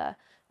the other,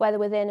 whether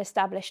within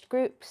established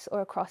groups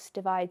or across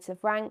divides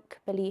of rank,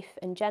 belief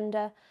and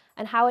gender,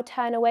 and how a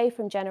turn away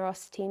from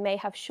generosity may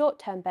have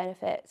short-term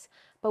benefits,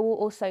 but will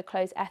also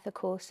close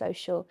ethical,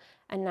 social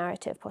and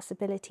narrative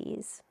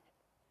possibilities.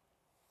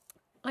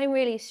 I'm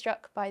really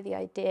struck by the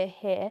idea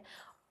here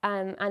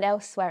and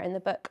elsewhere in the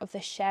book of the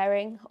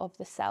sharing of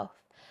the self,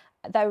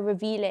 the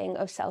revealing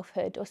of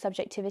selfhood or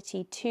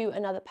subjectivity to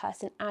another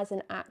person as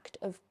an act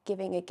of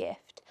giving a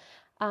gift.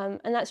 And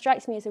that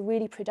strikes me as a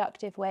really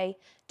productive way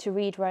to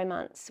read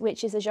romance,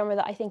 which is a genre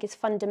that I think is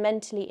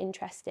fundamentally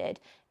interested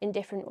in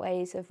different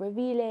ways of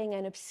revealing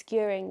and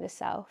obscuring the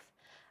self.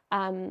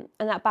 And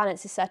that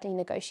balance is certainly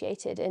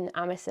negotiated in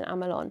Amice and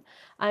Amelon.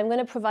 I'm going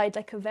to provide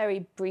like a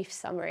very brief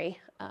summary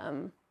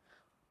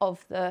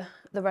of the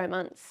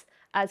romance.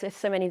 As with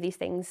so many of these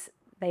things,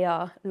 they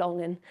are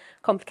long and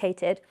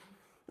complicated.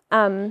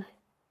 But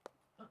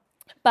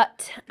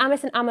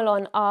Amice and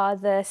Amelon are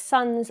the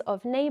sons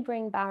of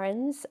neighbouring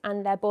barons,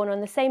 and they're born on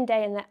the same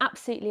day, and they're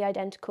absolutely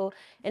identical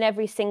in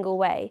every single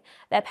way.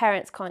 Their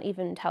parents can't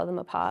even tell them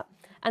apart.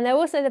 And they're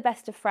also the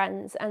best of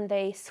friends, and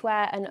they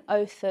swear an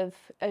oath of,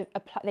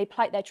 they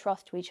plight their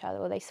troth to each other,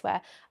 or they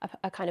swear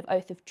a kind of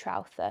oath of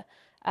troth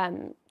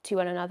to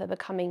one another,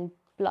 becoming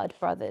blood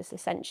brothers,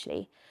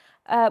 essentially.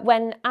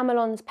 When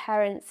Amelon's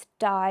parents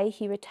die,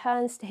 he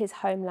returns to his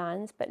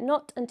homeland, but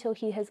not until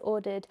he has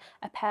ordered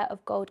a pair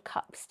of gold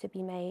cups to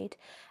be made,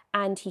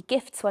 and he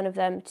gifts one of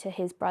them to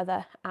his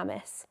brother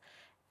Amice.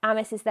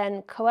 Amice is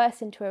then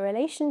coerced into a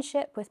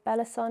relationship with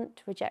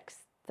Bellisant, rejects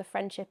the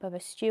friendship of a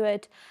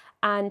steward,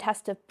 and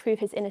has to prove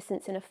his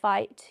innocence in a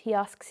fight. He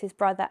asks his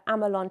brother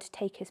Amelon to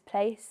take his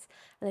place,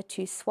 and the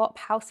two swap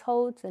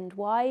households and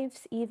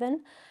wives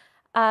even.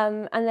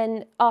 And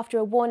then after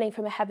a warning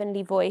from a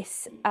heavenly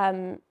voice,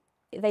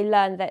 they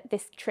learn that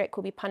this trick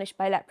will be punished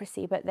by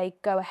leprosy, but they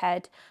go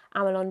ahead.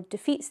 Amelon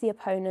defeats the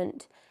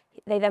opponent.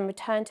 They then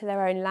return to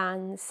their own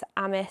lands.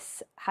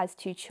 Amice has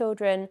 2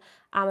 children.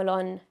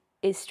 Amelon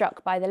is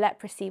struck by the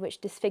leprosy,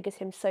 which disfigures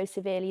him so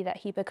severely that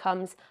he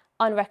becomes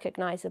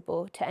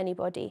unrecognisable to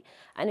anybody.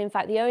 And in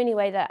fact, the only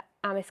way that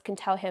Amice can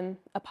tell him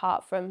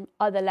apart from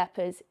other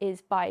lepers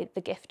is by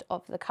the gift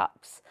of the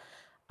cups.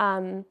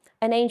 An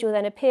angel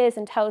then appears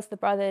and tells the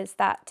brothers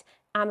that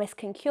Amice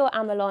can cure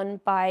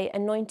Amelon by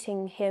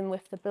anointing him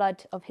with the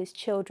blood of his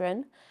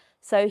children.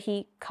 So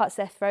he cuts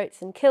their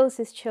throats and kills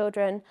his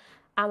children.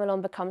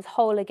 Amelon becomes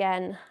whole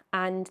again,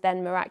 and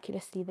then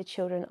miraculously the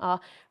children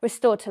are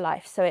restored to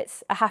life. So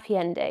it's a happy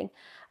ending.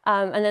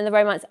 And then the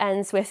romance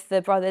ends with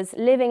the brothers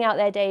living out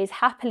their days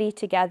happily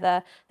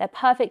together. They're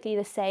perfectly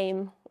the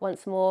same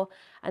once more,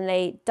 and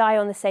they die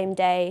on the same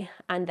day,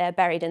 and they're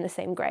buried in the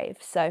same grave.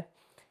 So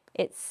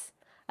it's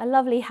a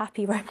lovely,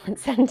 happy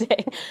romance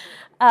ending.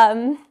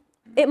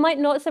 It might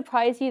not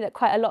surprise you that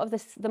quite a lot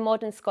of the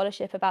modern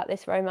scholarship about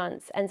this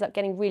romance ends up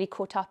getting really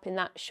caught up in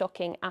that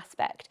shocking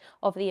aspect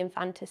of the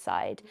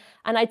infanticide.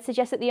 And I'd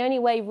suggest that the only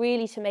way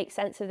really to make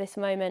sense of this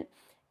moment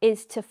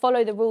is to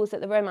follow the rules that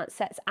the romance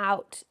sets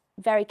out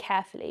very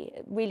carefully,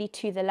 really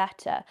to the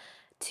letter,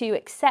 to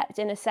accept,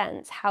 in a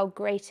sense, how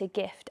great a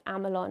gift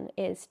Amelon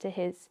is to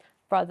his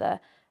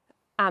brother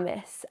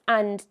Amice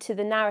and to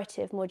the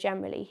narrative more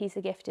generally. He's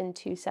a gift in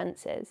two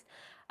senses.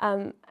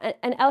 And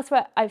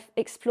elsewhere, I've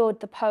explored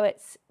the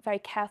poet's very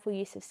careful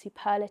use of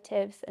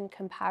superlatives and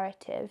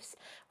comparatives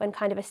when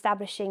kind of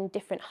establishing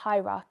different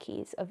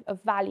hierarchies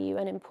of value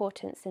and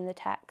importance in the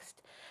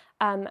text.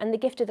 And the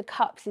gift of the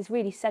cups is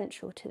really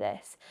central to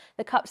this.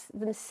 The cups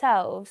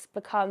themselves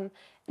become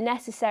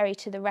necessary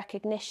to the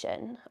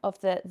recognition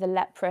of the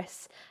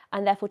leprous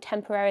and therefore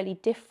temporarily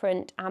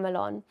different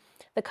Amelon.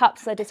 The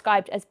cups are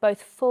described as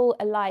both full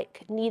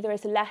alike, neither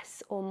as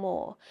less or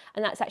more.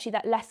 And that's actually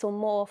that less or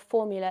more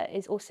formula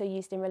is also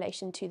used in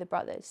relation to the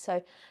brothers.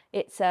 So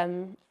it's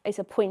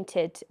a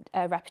pointed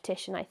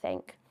repetition, I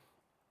think.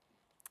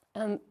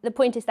 The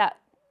point is that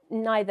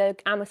neither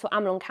Amice or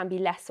Amelon can be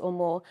less or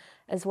more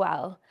as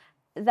well.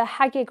 The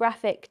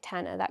hagiographic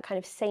tenor, that kind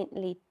of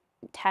saintly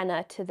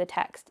tenor to the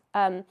text,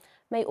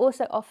 may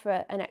also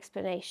offer an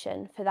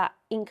explanation for that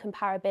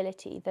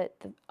incomparability, that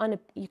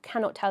you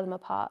cannot tell them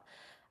apart.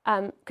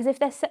 Because if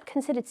they're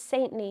considered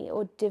saintly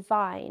or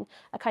divine,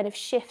 a kind of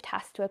shift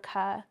has to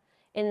occur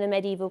in the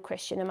medieval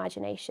Christian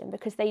imagination,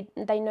 because they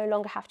no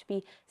longer have to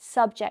be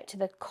subject to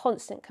the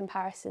constant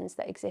comparisons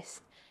that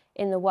exist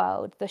in the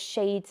world, the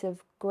shades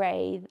of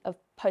grey of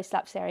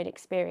post-lapsarian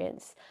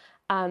experience,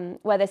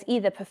 where there's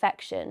either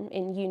perfection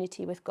in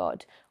unity with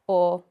God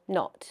or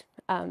not,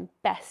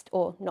 best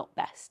or not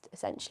best,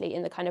 essentially,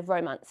 in the kind of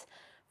romance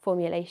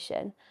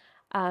formulation.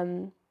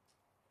 Amice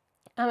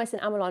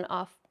and Amelon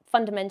are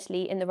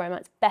fundamentally in the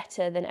romance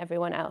better than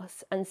everyone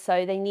else, and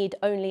so they need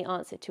only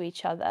answer to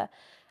each other.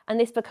 And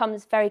this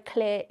becomes very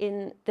clear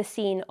in the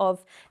scene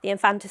of the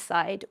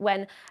infanticide,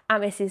 when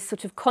Amice is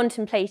sort of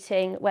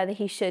contemplating whether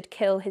he should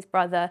kill his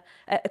brother,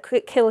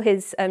 kill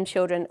his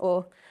children,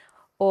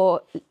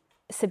 or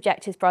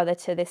subject his brother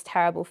to this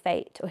terrible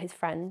fate, or his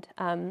friend.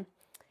 And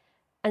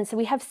so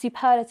we have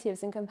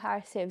superlatives and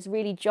comparatives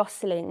really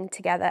jostling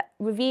together,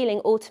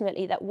 revealing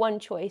ultimately that one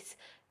choice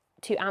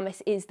to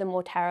Amice is the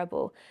more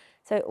terrible.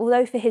 So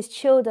although for his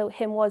childer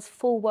him was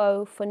full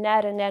woe, for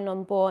ne'er and ne'er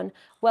unborn,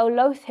 well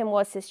loath him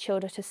was his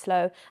childer to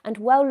slow, and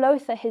well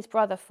loather his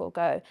brother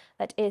forego,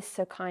 that is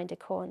so kind a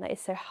corn, that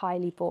is so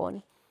highly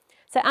born.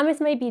 So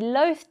Amice may be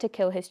loath to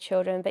kill his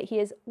children, but he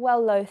is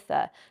well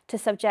loather to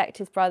subject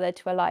his brother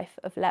to a life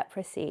of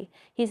leprosy.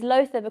 He's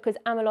loather because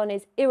Amelon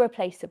is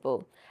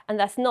irreplaceable, and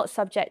thus not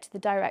subject to the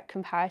direct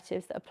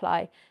comparatives that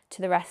apply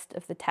to the rest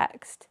of the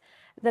text.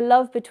 The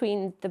love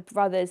between the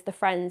brothers, the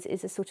friends,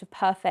 is a sort of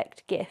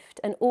perfect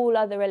gift, and all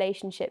other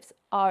relationships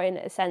are, in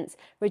a sense,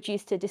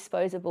 reduced to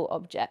disposable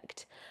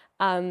object.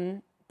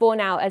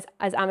 Borne out,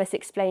 as Amice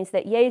explains,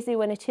 that Jesu,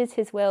 when it is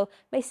his will,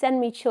 may send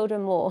me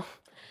children more.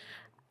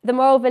 The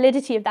moral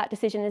validity of that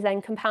decision is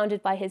then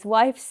compounded by his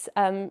wife's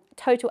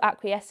total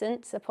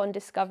acquiescence upon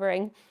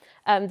discovering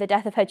the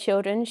death of her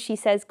children. She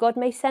says, God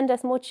may send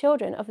us more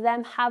children, of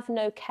them have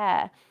no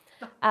care.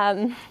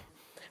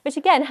 Which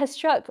again has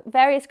struck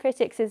various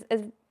critics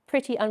as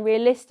pretty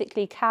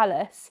unrealistically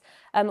callous,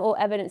 or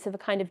evidence of a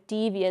kind of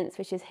deviance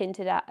which is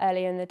hinted at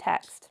earlier in the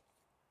text.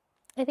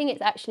 I think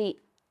it's actually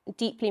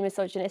deeply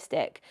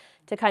misogynistic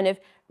to kind of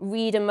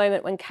read a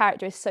moment when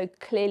character is so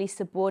clearly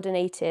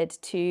subordinated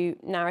to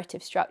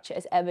narrative structure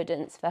as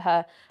evidence for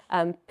her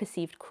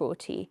perceived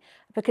cruelty.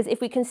 Because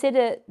if we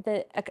consider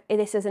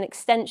this as an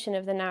extension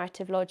of the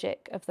narrative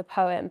logic of the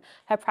poem,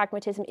 her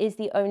pragmatism is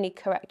the only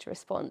correct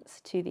response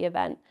to the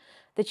event.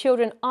 The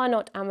children are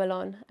not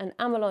Amelon, and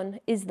Amelon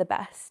is the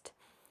best.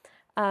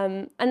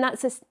 And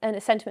that's a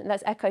sentiment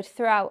that's echoed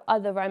throughout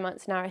other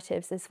romance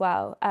narratives as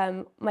well.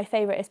 My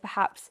favourite is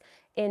perhaps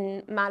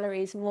in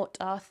Malory's Morte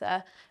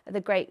Arthur, the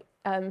great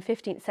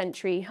 15th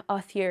century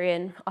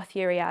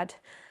Arthuriad,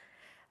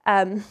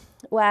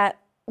 where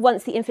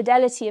once the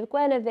infidelity of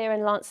Guinevere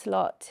and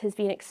Lancelot has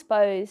been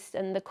exposed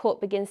and the court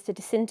begins to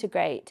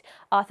disintegrate,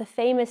 Arthur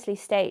famously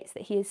states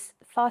that he is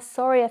far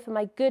sorrier for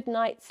my good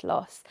knight's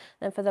loss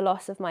than for the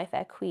loss of my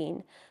fair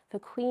queen. For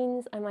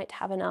queens I might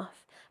have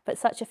enough, but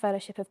such a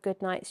fellowship of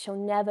good knights shall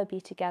never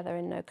be together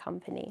in no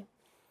company.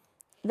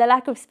 The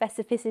lack of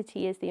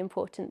specificity is the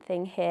important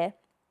thing here.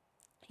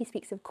 He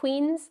speaks of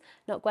queens,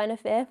 not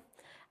Guinevere.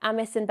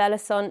 Amice and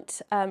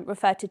Bellisant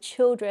refer to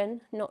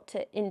children, not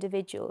to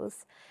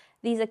individuals.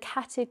 These are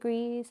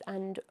categories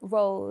and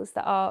roles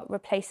that are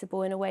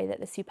replaceable in a way that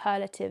the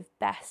superlative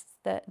best,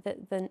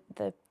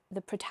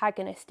 the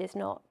protagonist is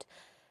not.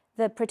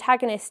 The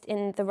protagonist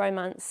in the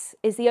romance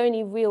is the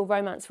only real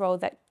romance role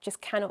that just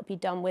cannot be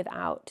done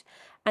without.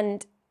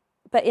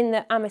 But in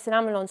the Amice and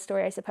Amelon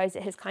story, I suppose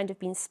it has kind of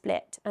been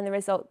split, and the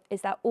result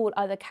is that all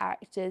other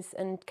characters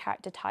and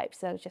character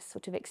types are just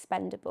sort of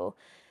expendable.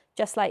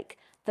 Just like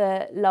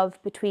the love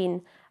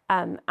between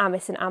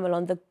Amice and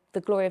Amelon,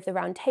 the glory of the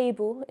Round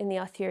Table in the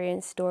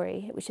Arthurian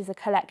story, which is a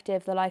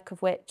collective the like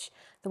of which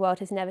the world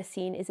has never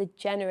seen, is a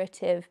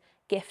generative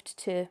gift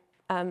to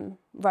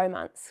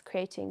romance,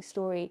 creating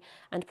story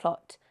and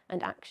plot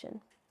and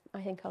action.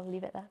 I think I'll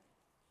leave it there.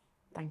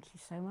 Thank you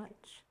so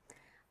much.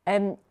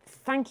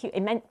 Thank you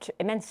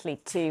immensely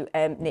to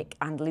Nick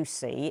and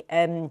Lucy.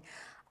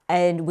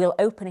 and we'll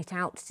open it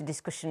out to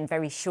discussion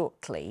very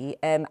shortly.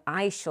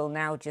 I shall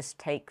now just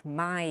take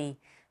my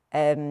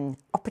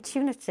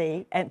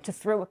opportunity to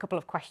throw a couple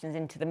of questions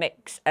into the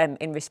mix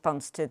in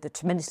response to the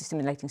tremendously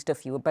stimulating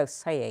stuff you were both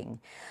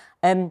saying.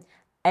 And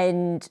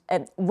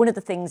one of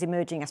the things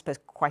emerging, I suppose,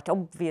 quite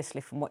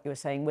obviously from what you were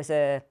saying was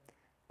or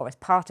as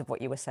part of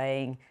what you were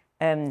saying,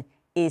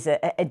 is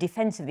a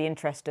defence of the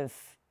interest of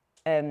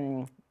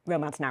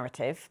romance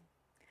narrative.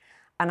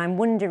 And I'm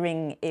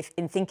wondering if,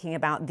 in thinking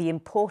about the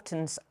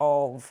importance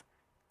of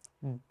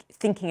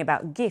thinking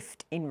about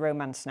gift in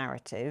romance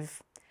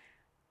narrative,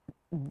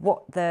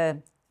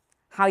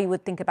 how you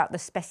would think about the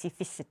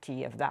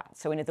specificity of that.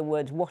 So in other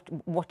words,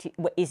 what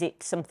is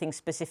it something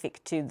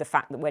specific to the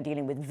fact that we're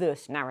dealing with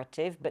verse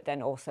narrative, but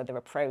then also there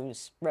are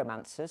prose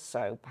romances,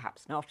 so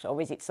perhaps not,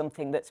 or is it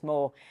something that's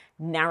more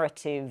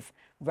narrative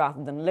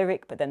rather than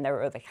lyric, but then there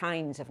are other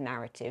kinds of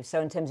narrative?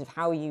 So in terms of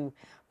how you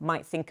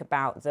might think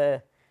about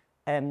the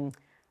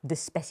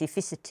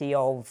specificity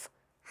of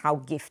how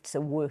gifts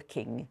are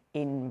working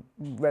in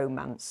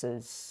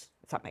romances,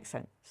 if that makes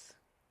sense.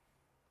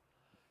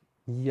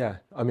 Yeah,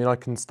 I mean, I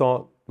can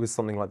start with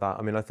something like that.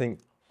 I mean, I think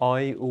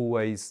I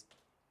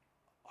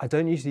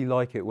don't usually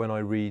like it when I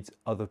read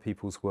other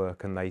people's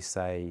work and they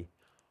say,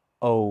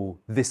 oh,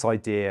 this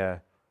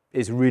idea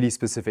is really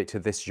specific to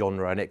this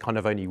genre and it kind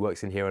of only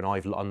works in here and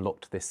I've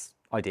unlocked this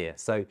idea.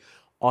 So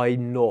I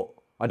don't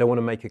want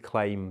to make a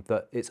claim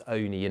that it's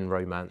only in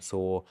romance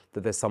or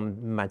that there's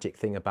some magic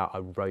thing about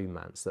a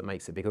romance that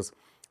makes it, because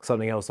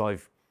something else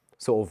I've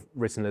sort of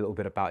written a little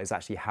bit about is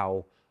actually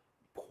how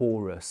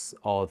porous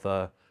are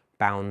the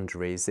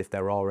boundaries, if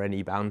there are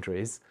any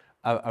boundaries,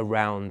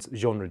 around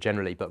genre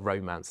generally, but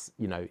romance,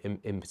 you know,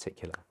 in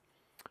particular.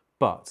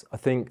 But I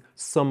think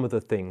some of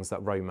the things that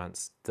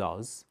romance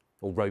does,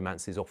 or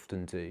romances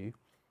often do,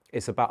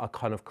 it's about a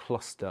kind of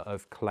cluster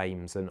of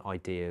claims and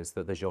ideas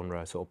that the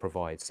genre sort of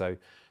provides. So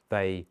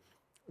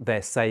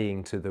they're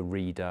saying to the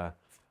reader,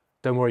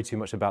 don't worry too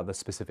much about the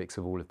specifics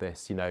of all of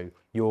this. You know,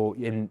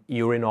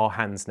 you're in our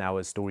hands now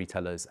as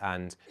storytellers,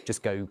 and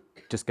just go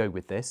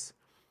with this.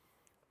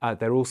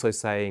 They're also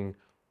saying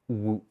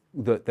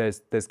that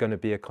there's going to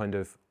be a kind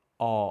of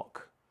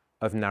arc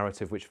of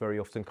narrative which very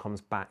often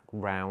comes back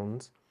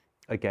round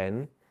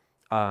again.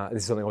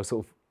 This is something I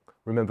sort of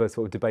remember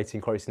sort of debating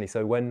quite recently.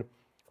 So when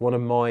one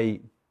of my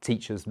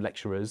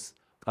lecturers,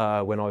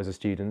 when I was a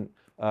student,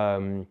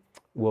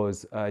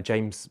 was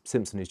James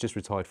Simpson, who's just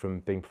retired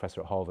from being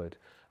professor at Harvard,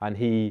 and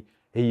he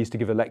used to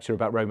give a lecture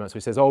about romance,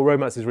 which says, "Oh,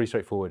 romance is really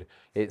straightforward.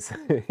 It's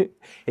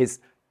it's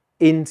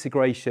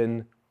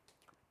integration,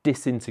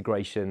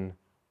 disintegration,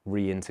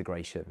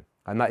 reintegration."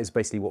 And that is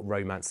basically what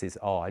romances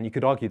are. And you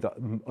could argue that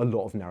a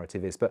lot of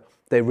narrative is, but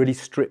they really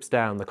strips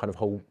down the kind of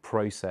whole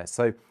process.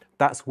 So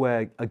that's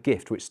where a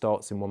gift, which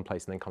starts in one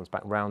place and then comes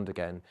back round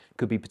again,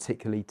 could be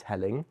particularly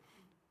telling.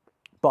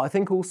 But I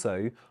think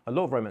also a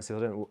lot of romances, I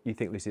don't know what you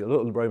think, Lucy, a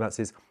lot of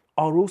romances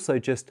are also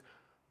just,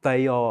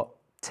 they are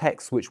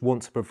texts which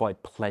want to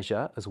provide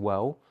pleasure as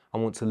well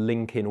and want to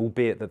link in,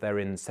 albeit that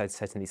they're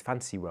set in these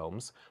fantasy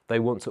realms, they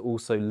want to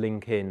also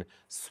link in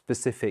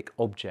specific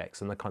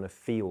objects and the kind of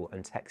feel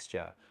and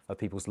texture of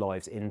people's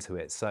lives into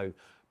it. So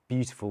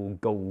beautiful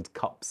gold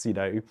cups, you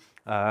know,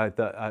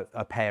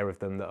 a pair of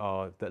them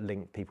that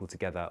link people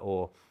together,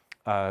 or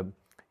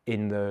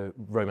in the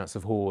Romance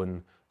of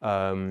Horn,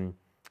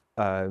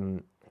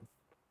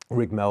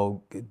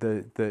 Rigmel,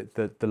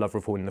 the lover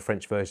of Horn in the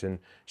French version,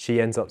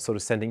 she ends up sort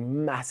of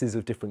sending masses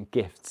of different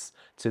gifts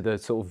to the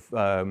sort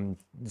of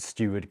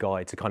steward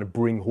guy to kind of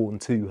bring Horn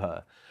to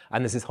her.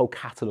 And there's this whole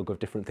catalogue of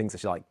different things that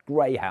she like,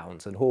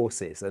 greyhounds and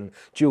horses and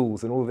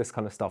jewels and all this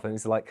kind of stuff. And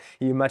it's like,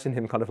 you imagine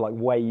him kind of like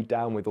weighed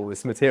down with all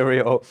this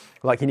material,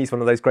 like he needs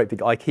one of those great big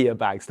IKEA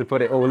bags to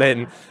put it all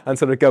in and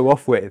sort of go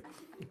off with.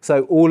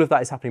 So all of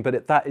that is happening,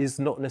 but that is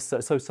not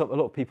necessarily, so a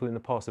lot of people in the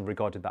past have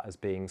regarded that as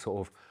being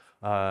sort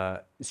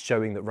of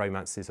showing that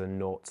romances are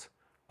not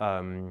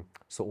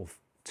sort of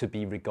to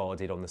be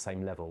regarded on the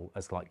same level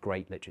as like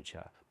great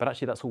literature. But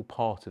actually that's all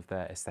part of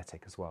their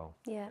aesthetic as well.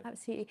 Yeah,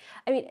 absolutely.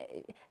 I mean,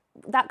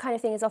 that kind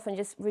of thing is often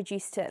just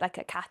reduced to like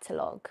a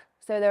catalogue.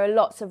 So there are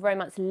lots of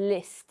romance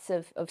lists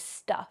of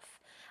stuff.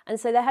 And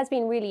so there has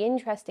been really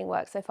interesting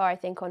work so far, I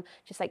think, on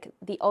just like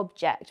the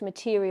object,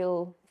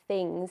 material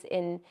things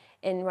in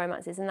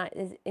romances, and that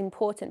is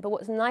important. But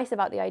what's nice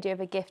about the idea of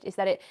a gift is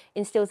that it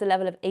instills a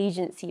level of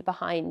agency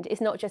behind.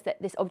 It's not just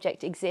that this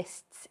object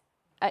exists.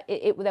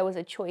 There was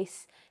a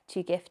choice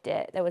to gift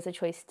it. There was a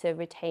choice to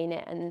retain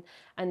it,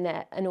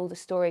 and all the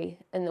story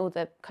and all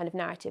the kind of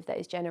narrative that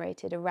is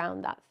generated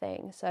around that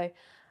thing. So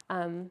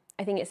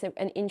I think it's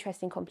an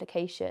interesting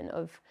complication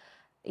of,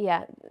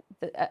 yeah,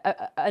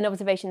 an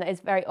observation that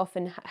is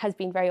has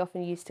been very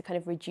often used to kind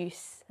of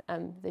reduce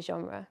the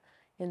genre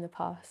in the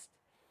past.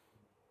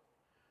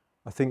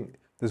 I think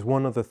there's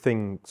one other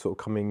thing sort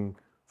of coming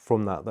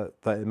from that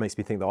it makes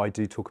me think that I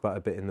do talk about a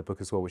bit in the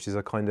book as well, which is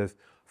a kind of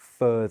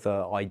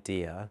further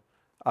idea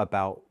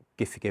about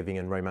gift giving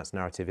and romance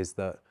narrative, is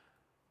that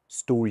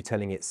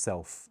storytelling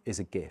itself is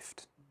a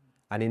gift.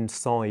 And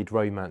inside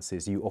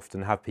romances, you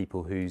often have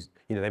people who's,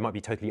 you know, they might be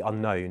totally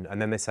unknown,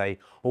 and then they say,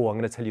 oh, I'm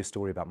going to tell you a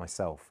story about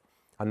myself.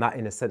 And that,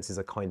 in a sense, is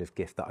a kind of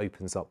gift that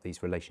opens up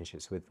these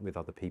relationships with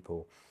other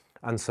people.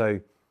 And so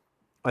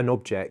an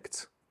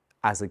object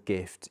as a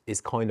gift is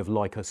kind of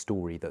like a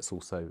story that's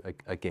also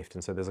a gift.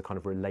 And so there's a kind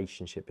of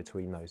relationship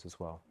between those as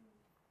well.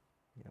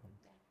 Yeah.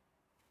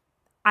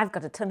 I've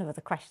got a ton of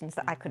other questions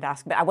that I could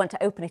ask, but I want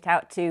to open it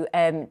out to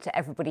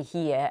everybody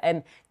here.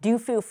 Do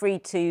feel free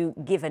to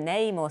give a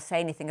name or say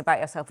anything about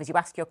yourself as you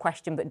ask your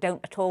question, but don't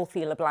at all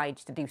feel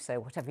obliged to do so,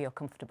 whatever you're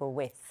comfortable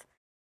with.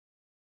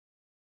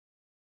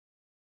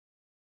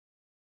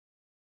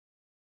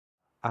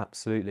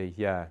 Absolutely,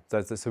 yeah.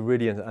 That's a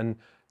really, and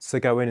So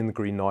Gawain in the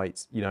Green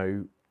Knight, you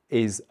know,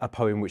 is a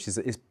poem which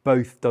is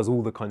both does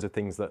all the kinds of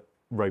things that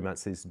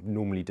romances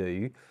normally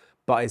do,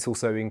 but it's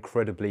also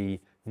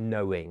incredibly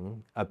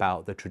knowing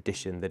about the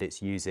tradition that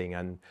it's using,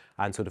 and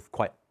sort of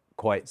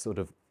quite sort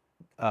of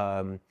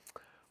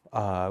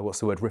what's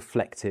the word,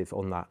 reflective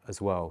on that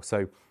as well.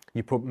 So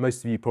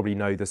most of you probably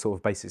know the sort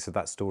of basics of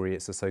that story.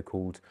 It's a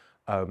so-called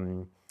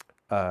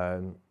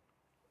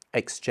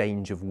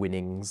exchange of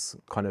winnings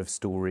kind of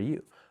story,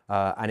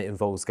 and it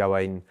involves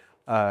Gawain.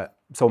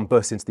 Someone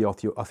bursts into the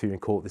Arthurian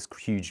court, this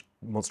huge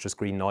monstrous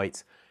Green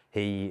Knight.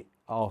 He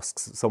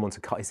asks someone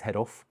to cut his head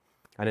off,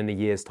 and in a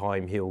year's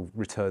time he'll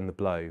return the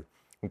blow.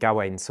 And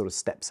Gawain sort of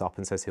steps up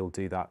and says he'll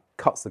do that,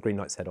 cuts the Green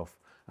Knight's head off,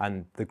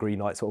 and the Green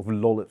Knight sort of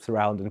lollops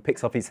around and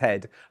picks up his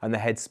head, and the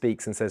head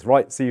speaks and says,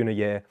 right, see you in a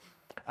year,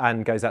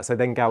 and goes out. So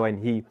then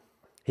Gawain,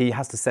 he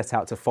has to set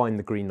out to find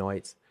the Green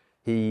Knight.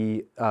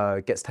 He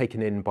gets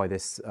taken in by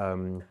this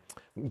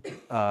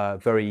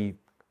very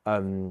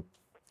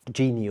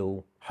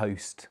genial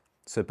host,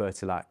 Sir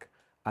Bertilac,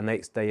 and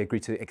they agree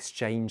to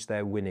exchange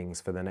their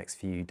winnings for the next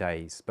few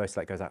days.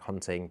 Bertilac goes out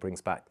hunting,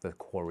 brings back the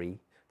quarry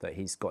that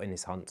he's got in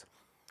his hunt.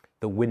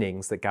 The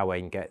winnings that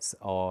Gawain gets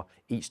are,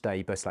 each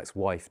day Bertilac's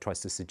wife tries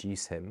to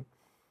seduce him,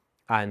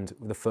 and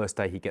the first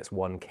day he gets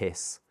 1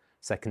 kiss,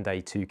 second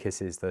day 2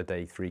 kisses, third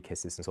day 3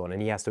 kisses, and so on.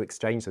 And he has to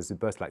exchange those with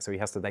Bertilac, so he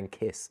has to then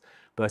kiss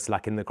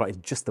Bertilac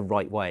in just the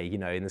right way, you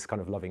know, in this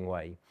kind of loving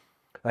way.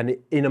 And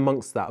in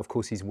amongst that, of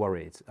course, he's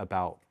worried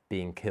about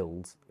being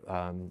killed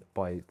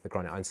by the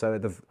Green Knight. And so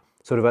at the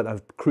sort of at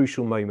a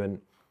crucial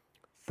moment,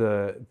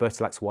 the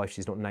Bertilac's wife,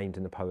 she's not named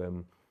in the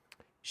poem,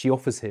 she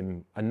offers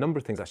him a number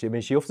of things, actually. I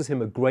mean, she offers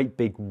him a great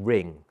big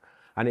ring.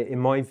 And in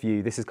my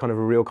view, this is kind of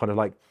a real kind of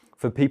like,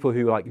 for people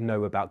who like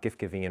know about gift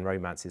giving in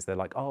romances, they're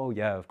like, oh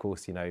yeah, of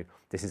course, you know,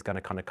 this is going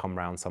to kind of come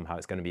round somehow,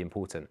 it's going to be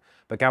important.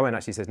 But Gawain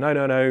actually says, no,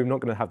 I'm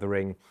not going to have the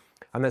ring.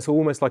 And that's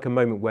almost like a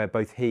moment where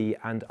both he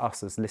and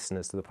us as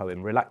listeners to the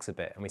poem relax a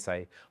bit, and we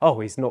say,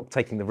 oh, he's not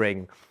taking the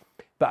ring.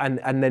 But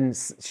and then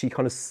she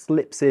kind of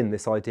slips in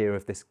this idea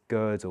of this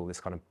girdle, this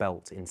kind of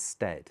belt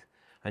instead.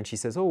 And she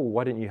says, oh,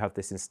 why don't you have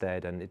this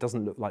instead? And it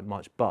doesn't look like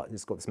much, but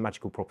it's got this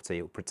magical property,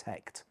 it'll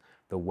protect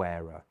the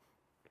wearer.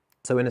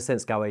 So in a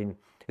sense, Gawain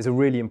is a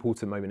really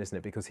important moment, isn't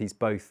it? Because he's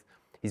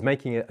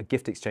making a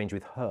gift exchange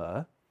with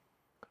her,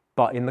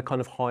 but in the kind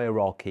of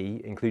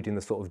hierarchy, including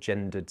the sort of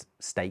gendered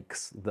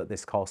stakes that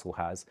this castle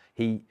has,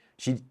 he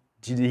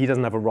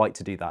doesn't have a right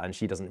to do that, and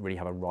she doesn't really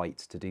have a right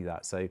to do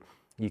that. So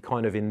you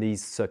kind of, in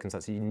these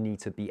circumstances, you need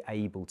to be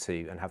able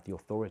to and have the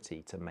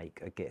authority to make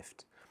a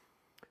gift.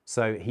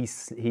 So he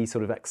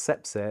sort of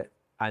accepts it,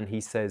 and he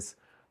says,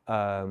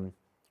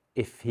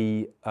 if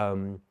he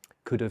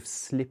could have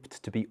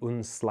slipped to be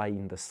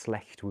unslain, the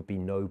slecht would be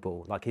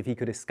noble. Like if he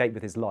could escape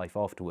with his life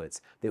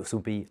afterwards, this will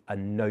be a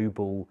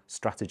noble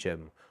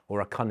stratagem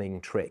or a cunning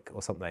trick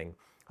or something.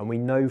 And we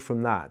know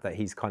from that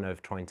he's kind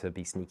of trying to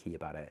be sneaky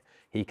about it.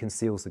 He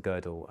conceals the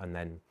girdle, and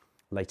then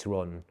later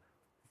on,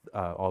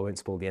 I won't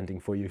spoil the ending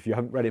for you if you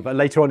haven't read it, but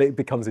later on it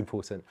becomes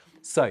important.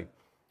 So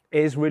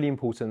it is really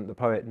important. The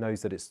poet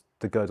knows that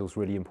the girdle's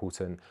really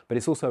important, but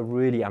it's also a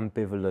really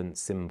ambivalent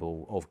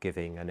symbol of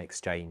giving and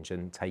exchange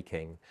and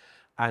taking.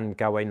 And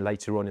Gawain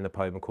later on in the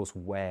poem, of course,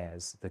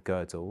 wears the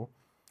girdle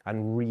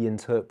and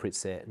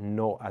reinterprets it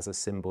not as a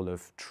symbol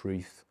of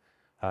truth.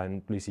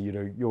 And Lucy, you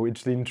know, you're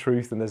interested in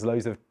truth, and there's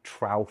loads of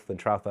Trouth and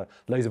Trouther.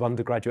 Loads of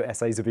undergraduate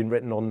essays have been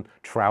written on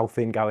Trouth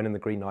in Gawain and the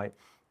Green Knight.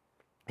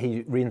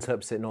 He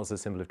reinterprets it not as a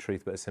symbol of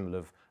truth, but a symbol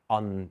of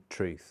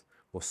untruth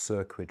or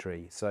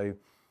surquidry. So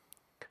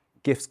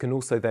gifts can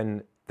also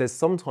then, there's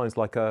sometimes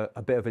like a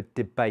bit of a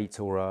debate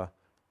or a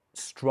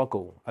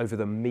struggle over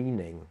the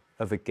meaning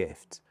of a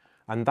gift.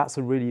 And that's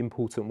a really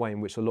important way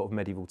in which a lot of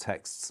medieval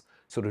texts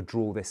sort of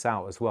draw this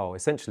out as well.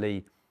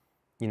 Essentially,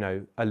 you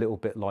know, a little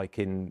bit like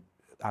in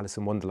Alice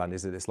in Wonderland,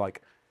 is that it's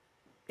like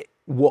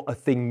what a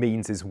thing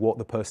means is what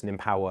the person in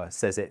power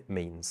says it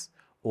means.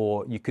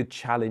 Or you could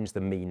challenge the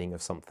meaning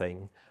of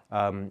something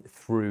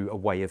through a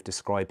way of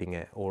describing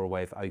it, or a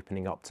way of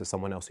opening up to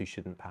someone else who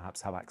shouldn't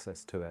perhaps have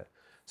access to it.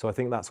 So I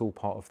think that's all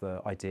part of the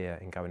idea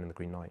in Gawain and the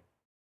Green Knight.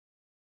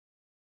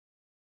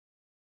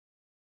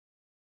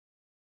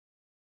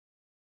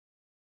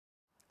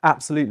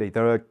 Absolutely,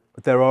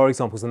 there are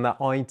examples, and that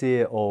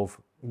idea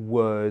of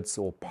words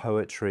or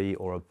poetry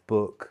or a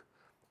book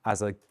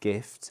as a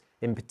gift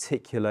in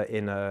particular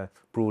in a,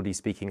 broadly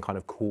speaking, kind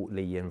of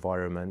courtly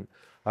environment.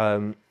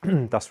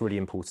 That's really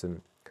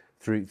important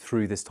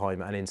through this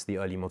time and into the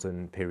early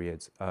modern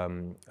period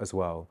as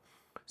well.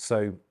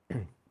 So,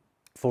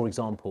 for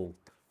example,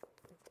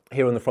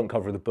 here on the front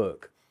cover of the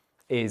book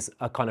is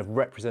a kind of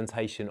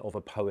representation of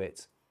a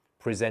poet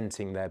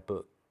presenting their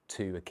book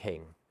to a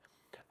king.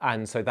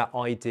 And so that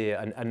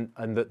idea, and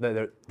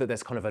that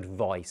there's kind of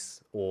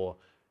advice or,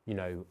 you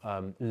know,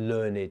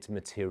 learned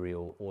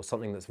material or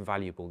something that's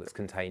valuable that's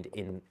contained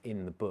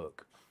in the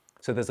book.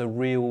 So there's a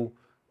real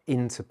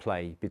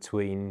interplay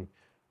between,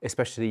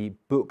 especially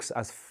books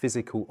as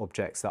physical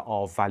objects that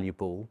are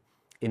valuable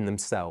in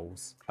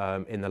themselves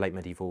in the late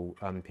medieval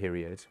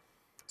period.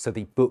 So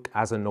the book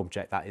as an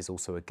object, that is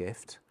also a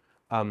gift.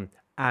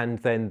 And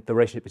then the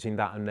relationship between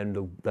that and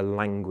then the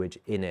language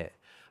in it.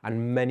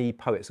 And many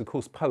poets, of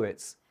course,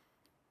 poets,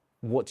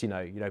 what do you know?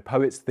 You know,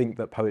 poets think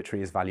that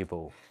poetry is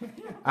valuable.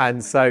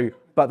 And so,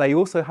 but they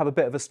also have a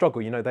bit of a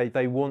struggle. You know,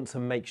 they want to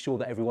make sure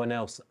that everyone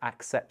else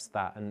accepts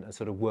that and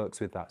sort of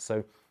works with that.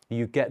 So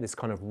you get this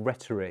kind of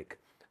rhetoric.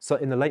 So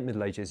in the late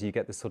Middle Ages, you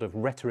get this sort of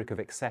rhetoric of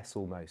excess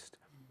almost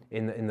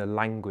in the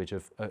language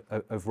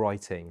of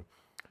writing.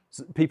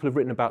 So people have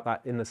written about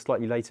that in the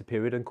slightly later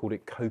period and called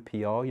it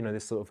copiar, you know,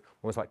 this sort of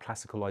almost like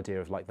classical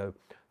idea of like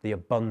the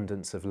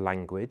abundance of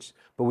language.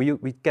 But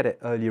we get it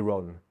earlier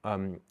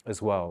on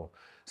as well.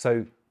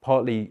 So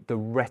partly the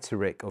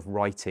rhetoric of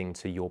writing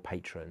to your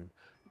patron,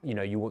 you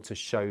know, you want to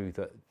show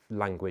that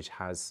language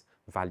has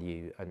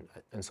value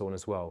and so on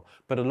as well.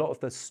 But a lot of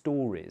the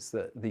stories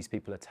that these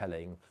people are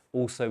telling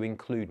also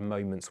include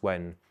moments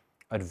when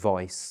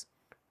advice,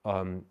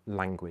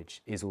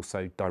 language is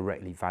also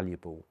directly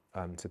valuable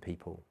to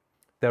people.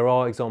 There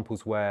are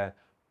examples where,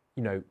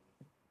 you know,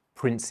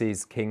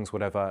 princes, kings,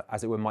 whatever,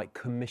 as it were, might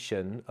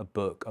commission a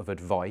book of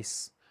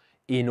advice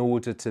in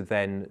order to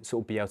then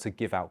sort of be able to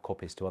give out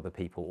copies to other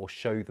people or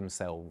show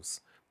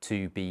themselves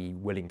to be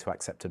willing to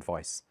accept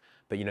advice.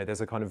 But, you know,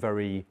 there's a kind of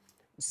very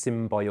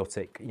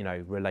symbiotic, you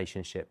know,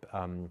 relationship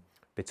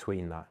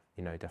between that,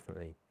 you know,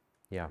 definitely.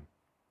 Yeah,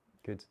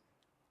 good.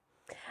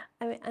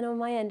 I mean, and on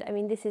my end, I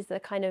mean, this has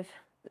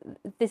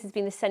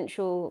been the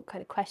central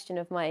kind of question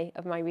of my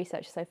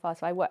research so far.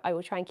 So I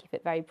will try and keep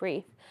it very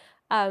brief.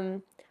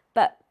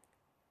 But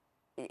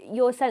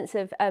your sense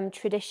of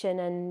tradition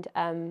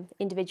and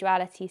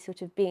individuality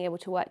sort of being able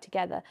to work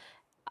together,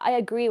 I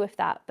agree with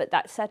that, but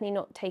that's certainly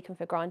not taken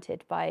for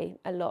granted by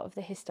a lot of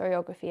the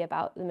historiography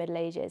about the Middle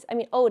Ages. I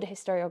mean, older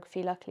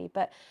historiography, luckily,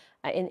 but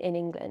in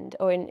England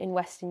or in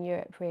Western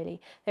Europe, really,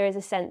 there is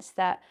a sense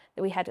that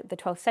we had the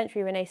 12th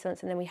century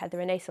Renaissance and then we had the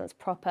Renaissance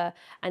proper,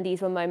 and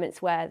these were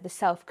moments where the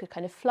self could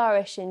kind of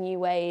flourish in new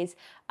ways.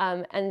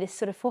 And this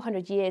sort of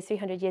 400 years,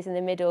 300 years in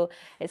the middle,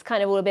 it's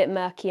kind of all a bit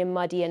murky and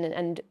muddy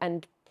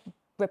and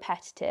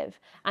repetitive,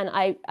 and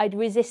I'd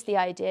resist the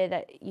idea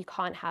that you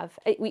can't have,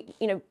 you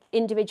know,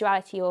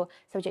 individuality or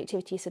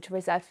subjectivity is sort of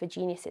reserved for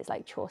geniuses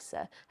like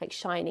Chaucer, like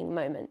shining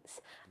moments.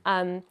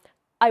 I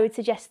would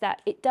suggest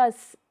that it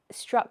does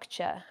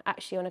structure,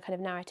 actually, on a kind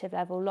of narrative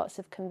level, lots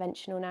of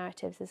conventional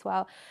narratives as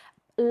well,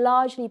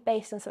 largely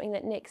based on something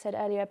that Nick said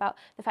earlier about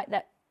the fact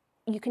that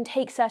you can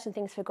take certain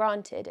things for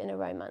granted in a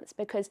romance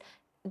because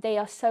they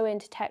are so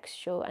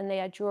intertextual and they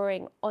are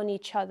drawing on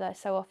each other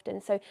so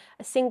often. So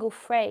a single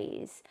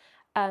phrase,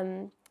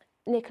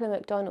 Nicola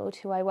MacDonald,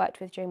 who I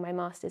worked with during my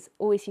masters,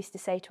 always used to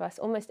say to us,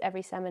 almost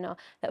every seminar,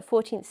 that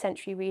 14th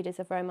century readers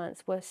of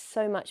romance were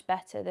so much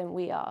better than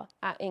we are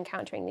at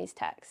encountering these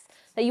texts,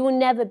 that you will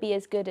never be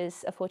as good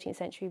as a 14th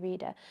century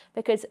reader,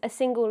 because a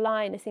single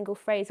line, a single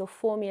phrase or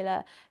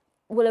formula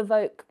will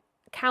evoke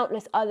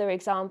countless other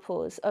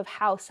examples of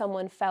how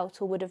someone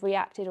felt or would have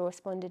reacted or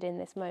responded in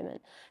this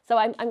moment. So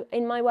I'm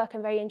in my work,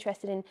 I'm very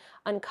interested in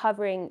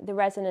uncovering the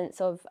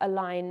resonance of a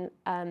line,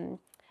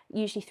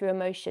 usually through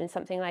emotion,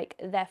 something like,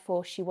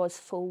 therefore she was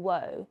full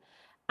woe.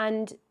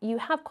 And you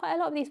have quite a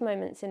lot of these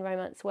moments in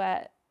romance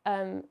where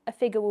a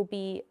figure will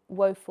be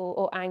woeful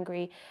or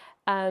angry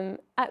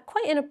at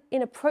quite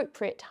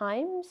inappropriate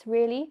times,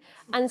 really.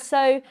 And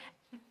so,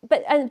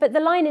 but the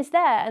line is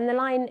there, and the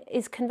line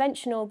is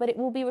conventional, but it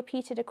will be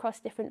repeated across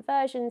different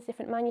versions,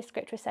 different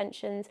manuscript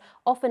recensions.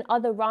 Often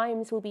other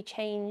rhymes will be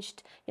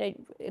changed, you know,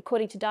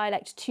 according to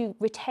dialect, to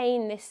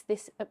retain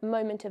this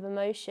moment of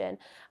emotion.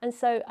 And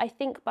so I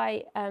think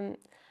by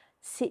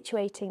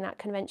situating that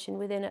convention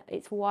within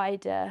its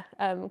wider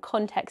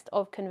context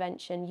of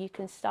convention, you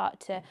can start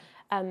to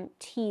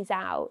tease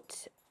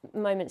out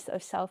moments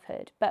of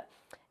selfhood. But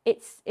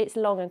it's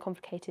long and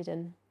complicated,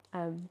 and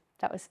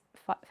that was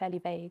fairly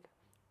vague.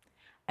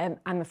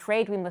 I'm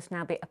afraid we must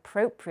now be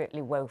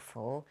appropriately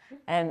woeful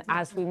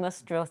as we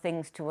must draw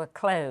things to a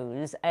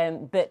close.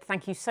 But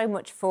thank you so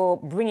much for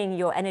bringing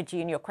your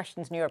energy and your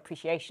questions and your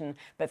appreciation.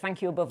 But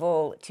thank you above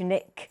all to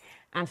Nick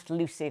and to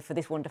Lucy for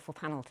this wonderful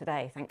panel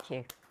today. Thank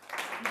you.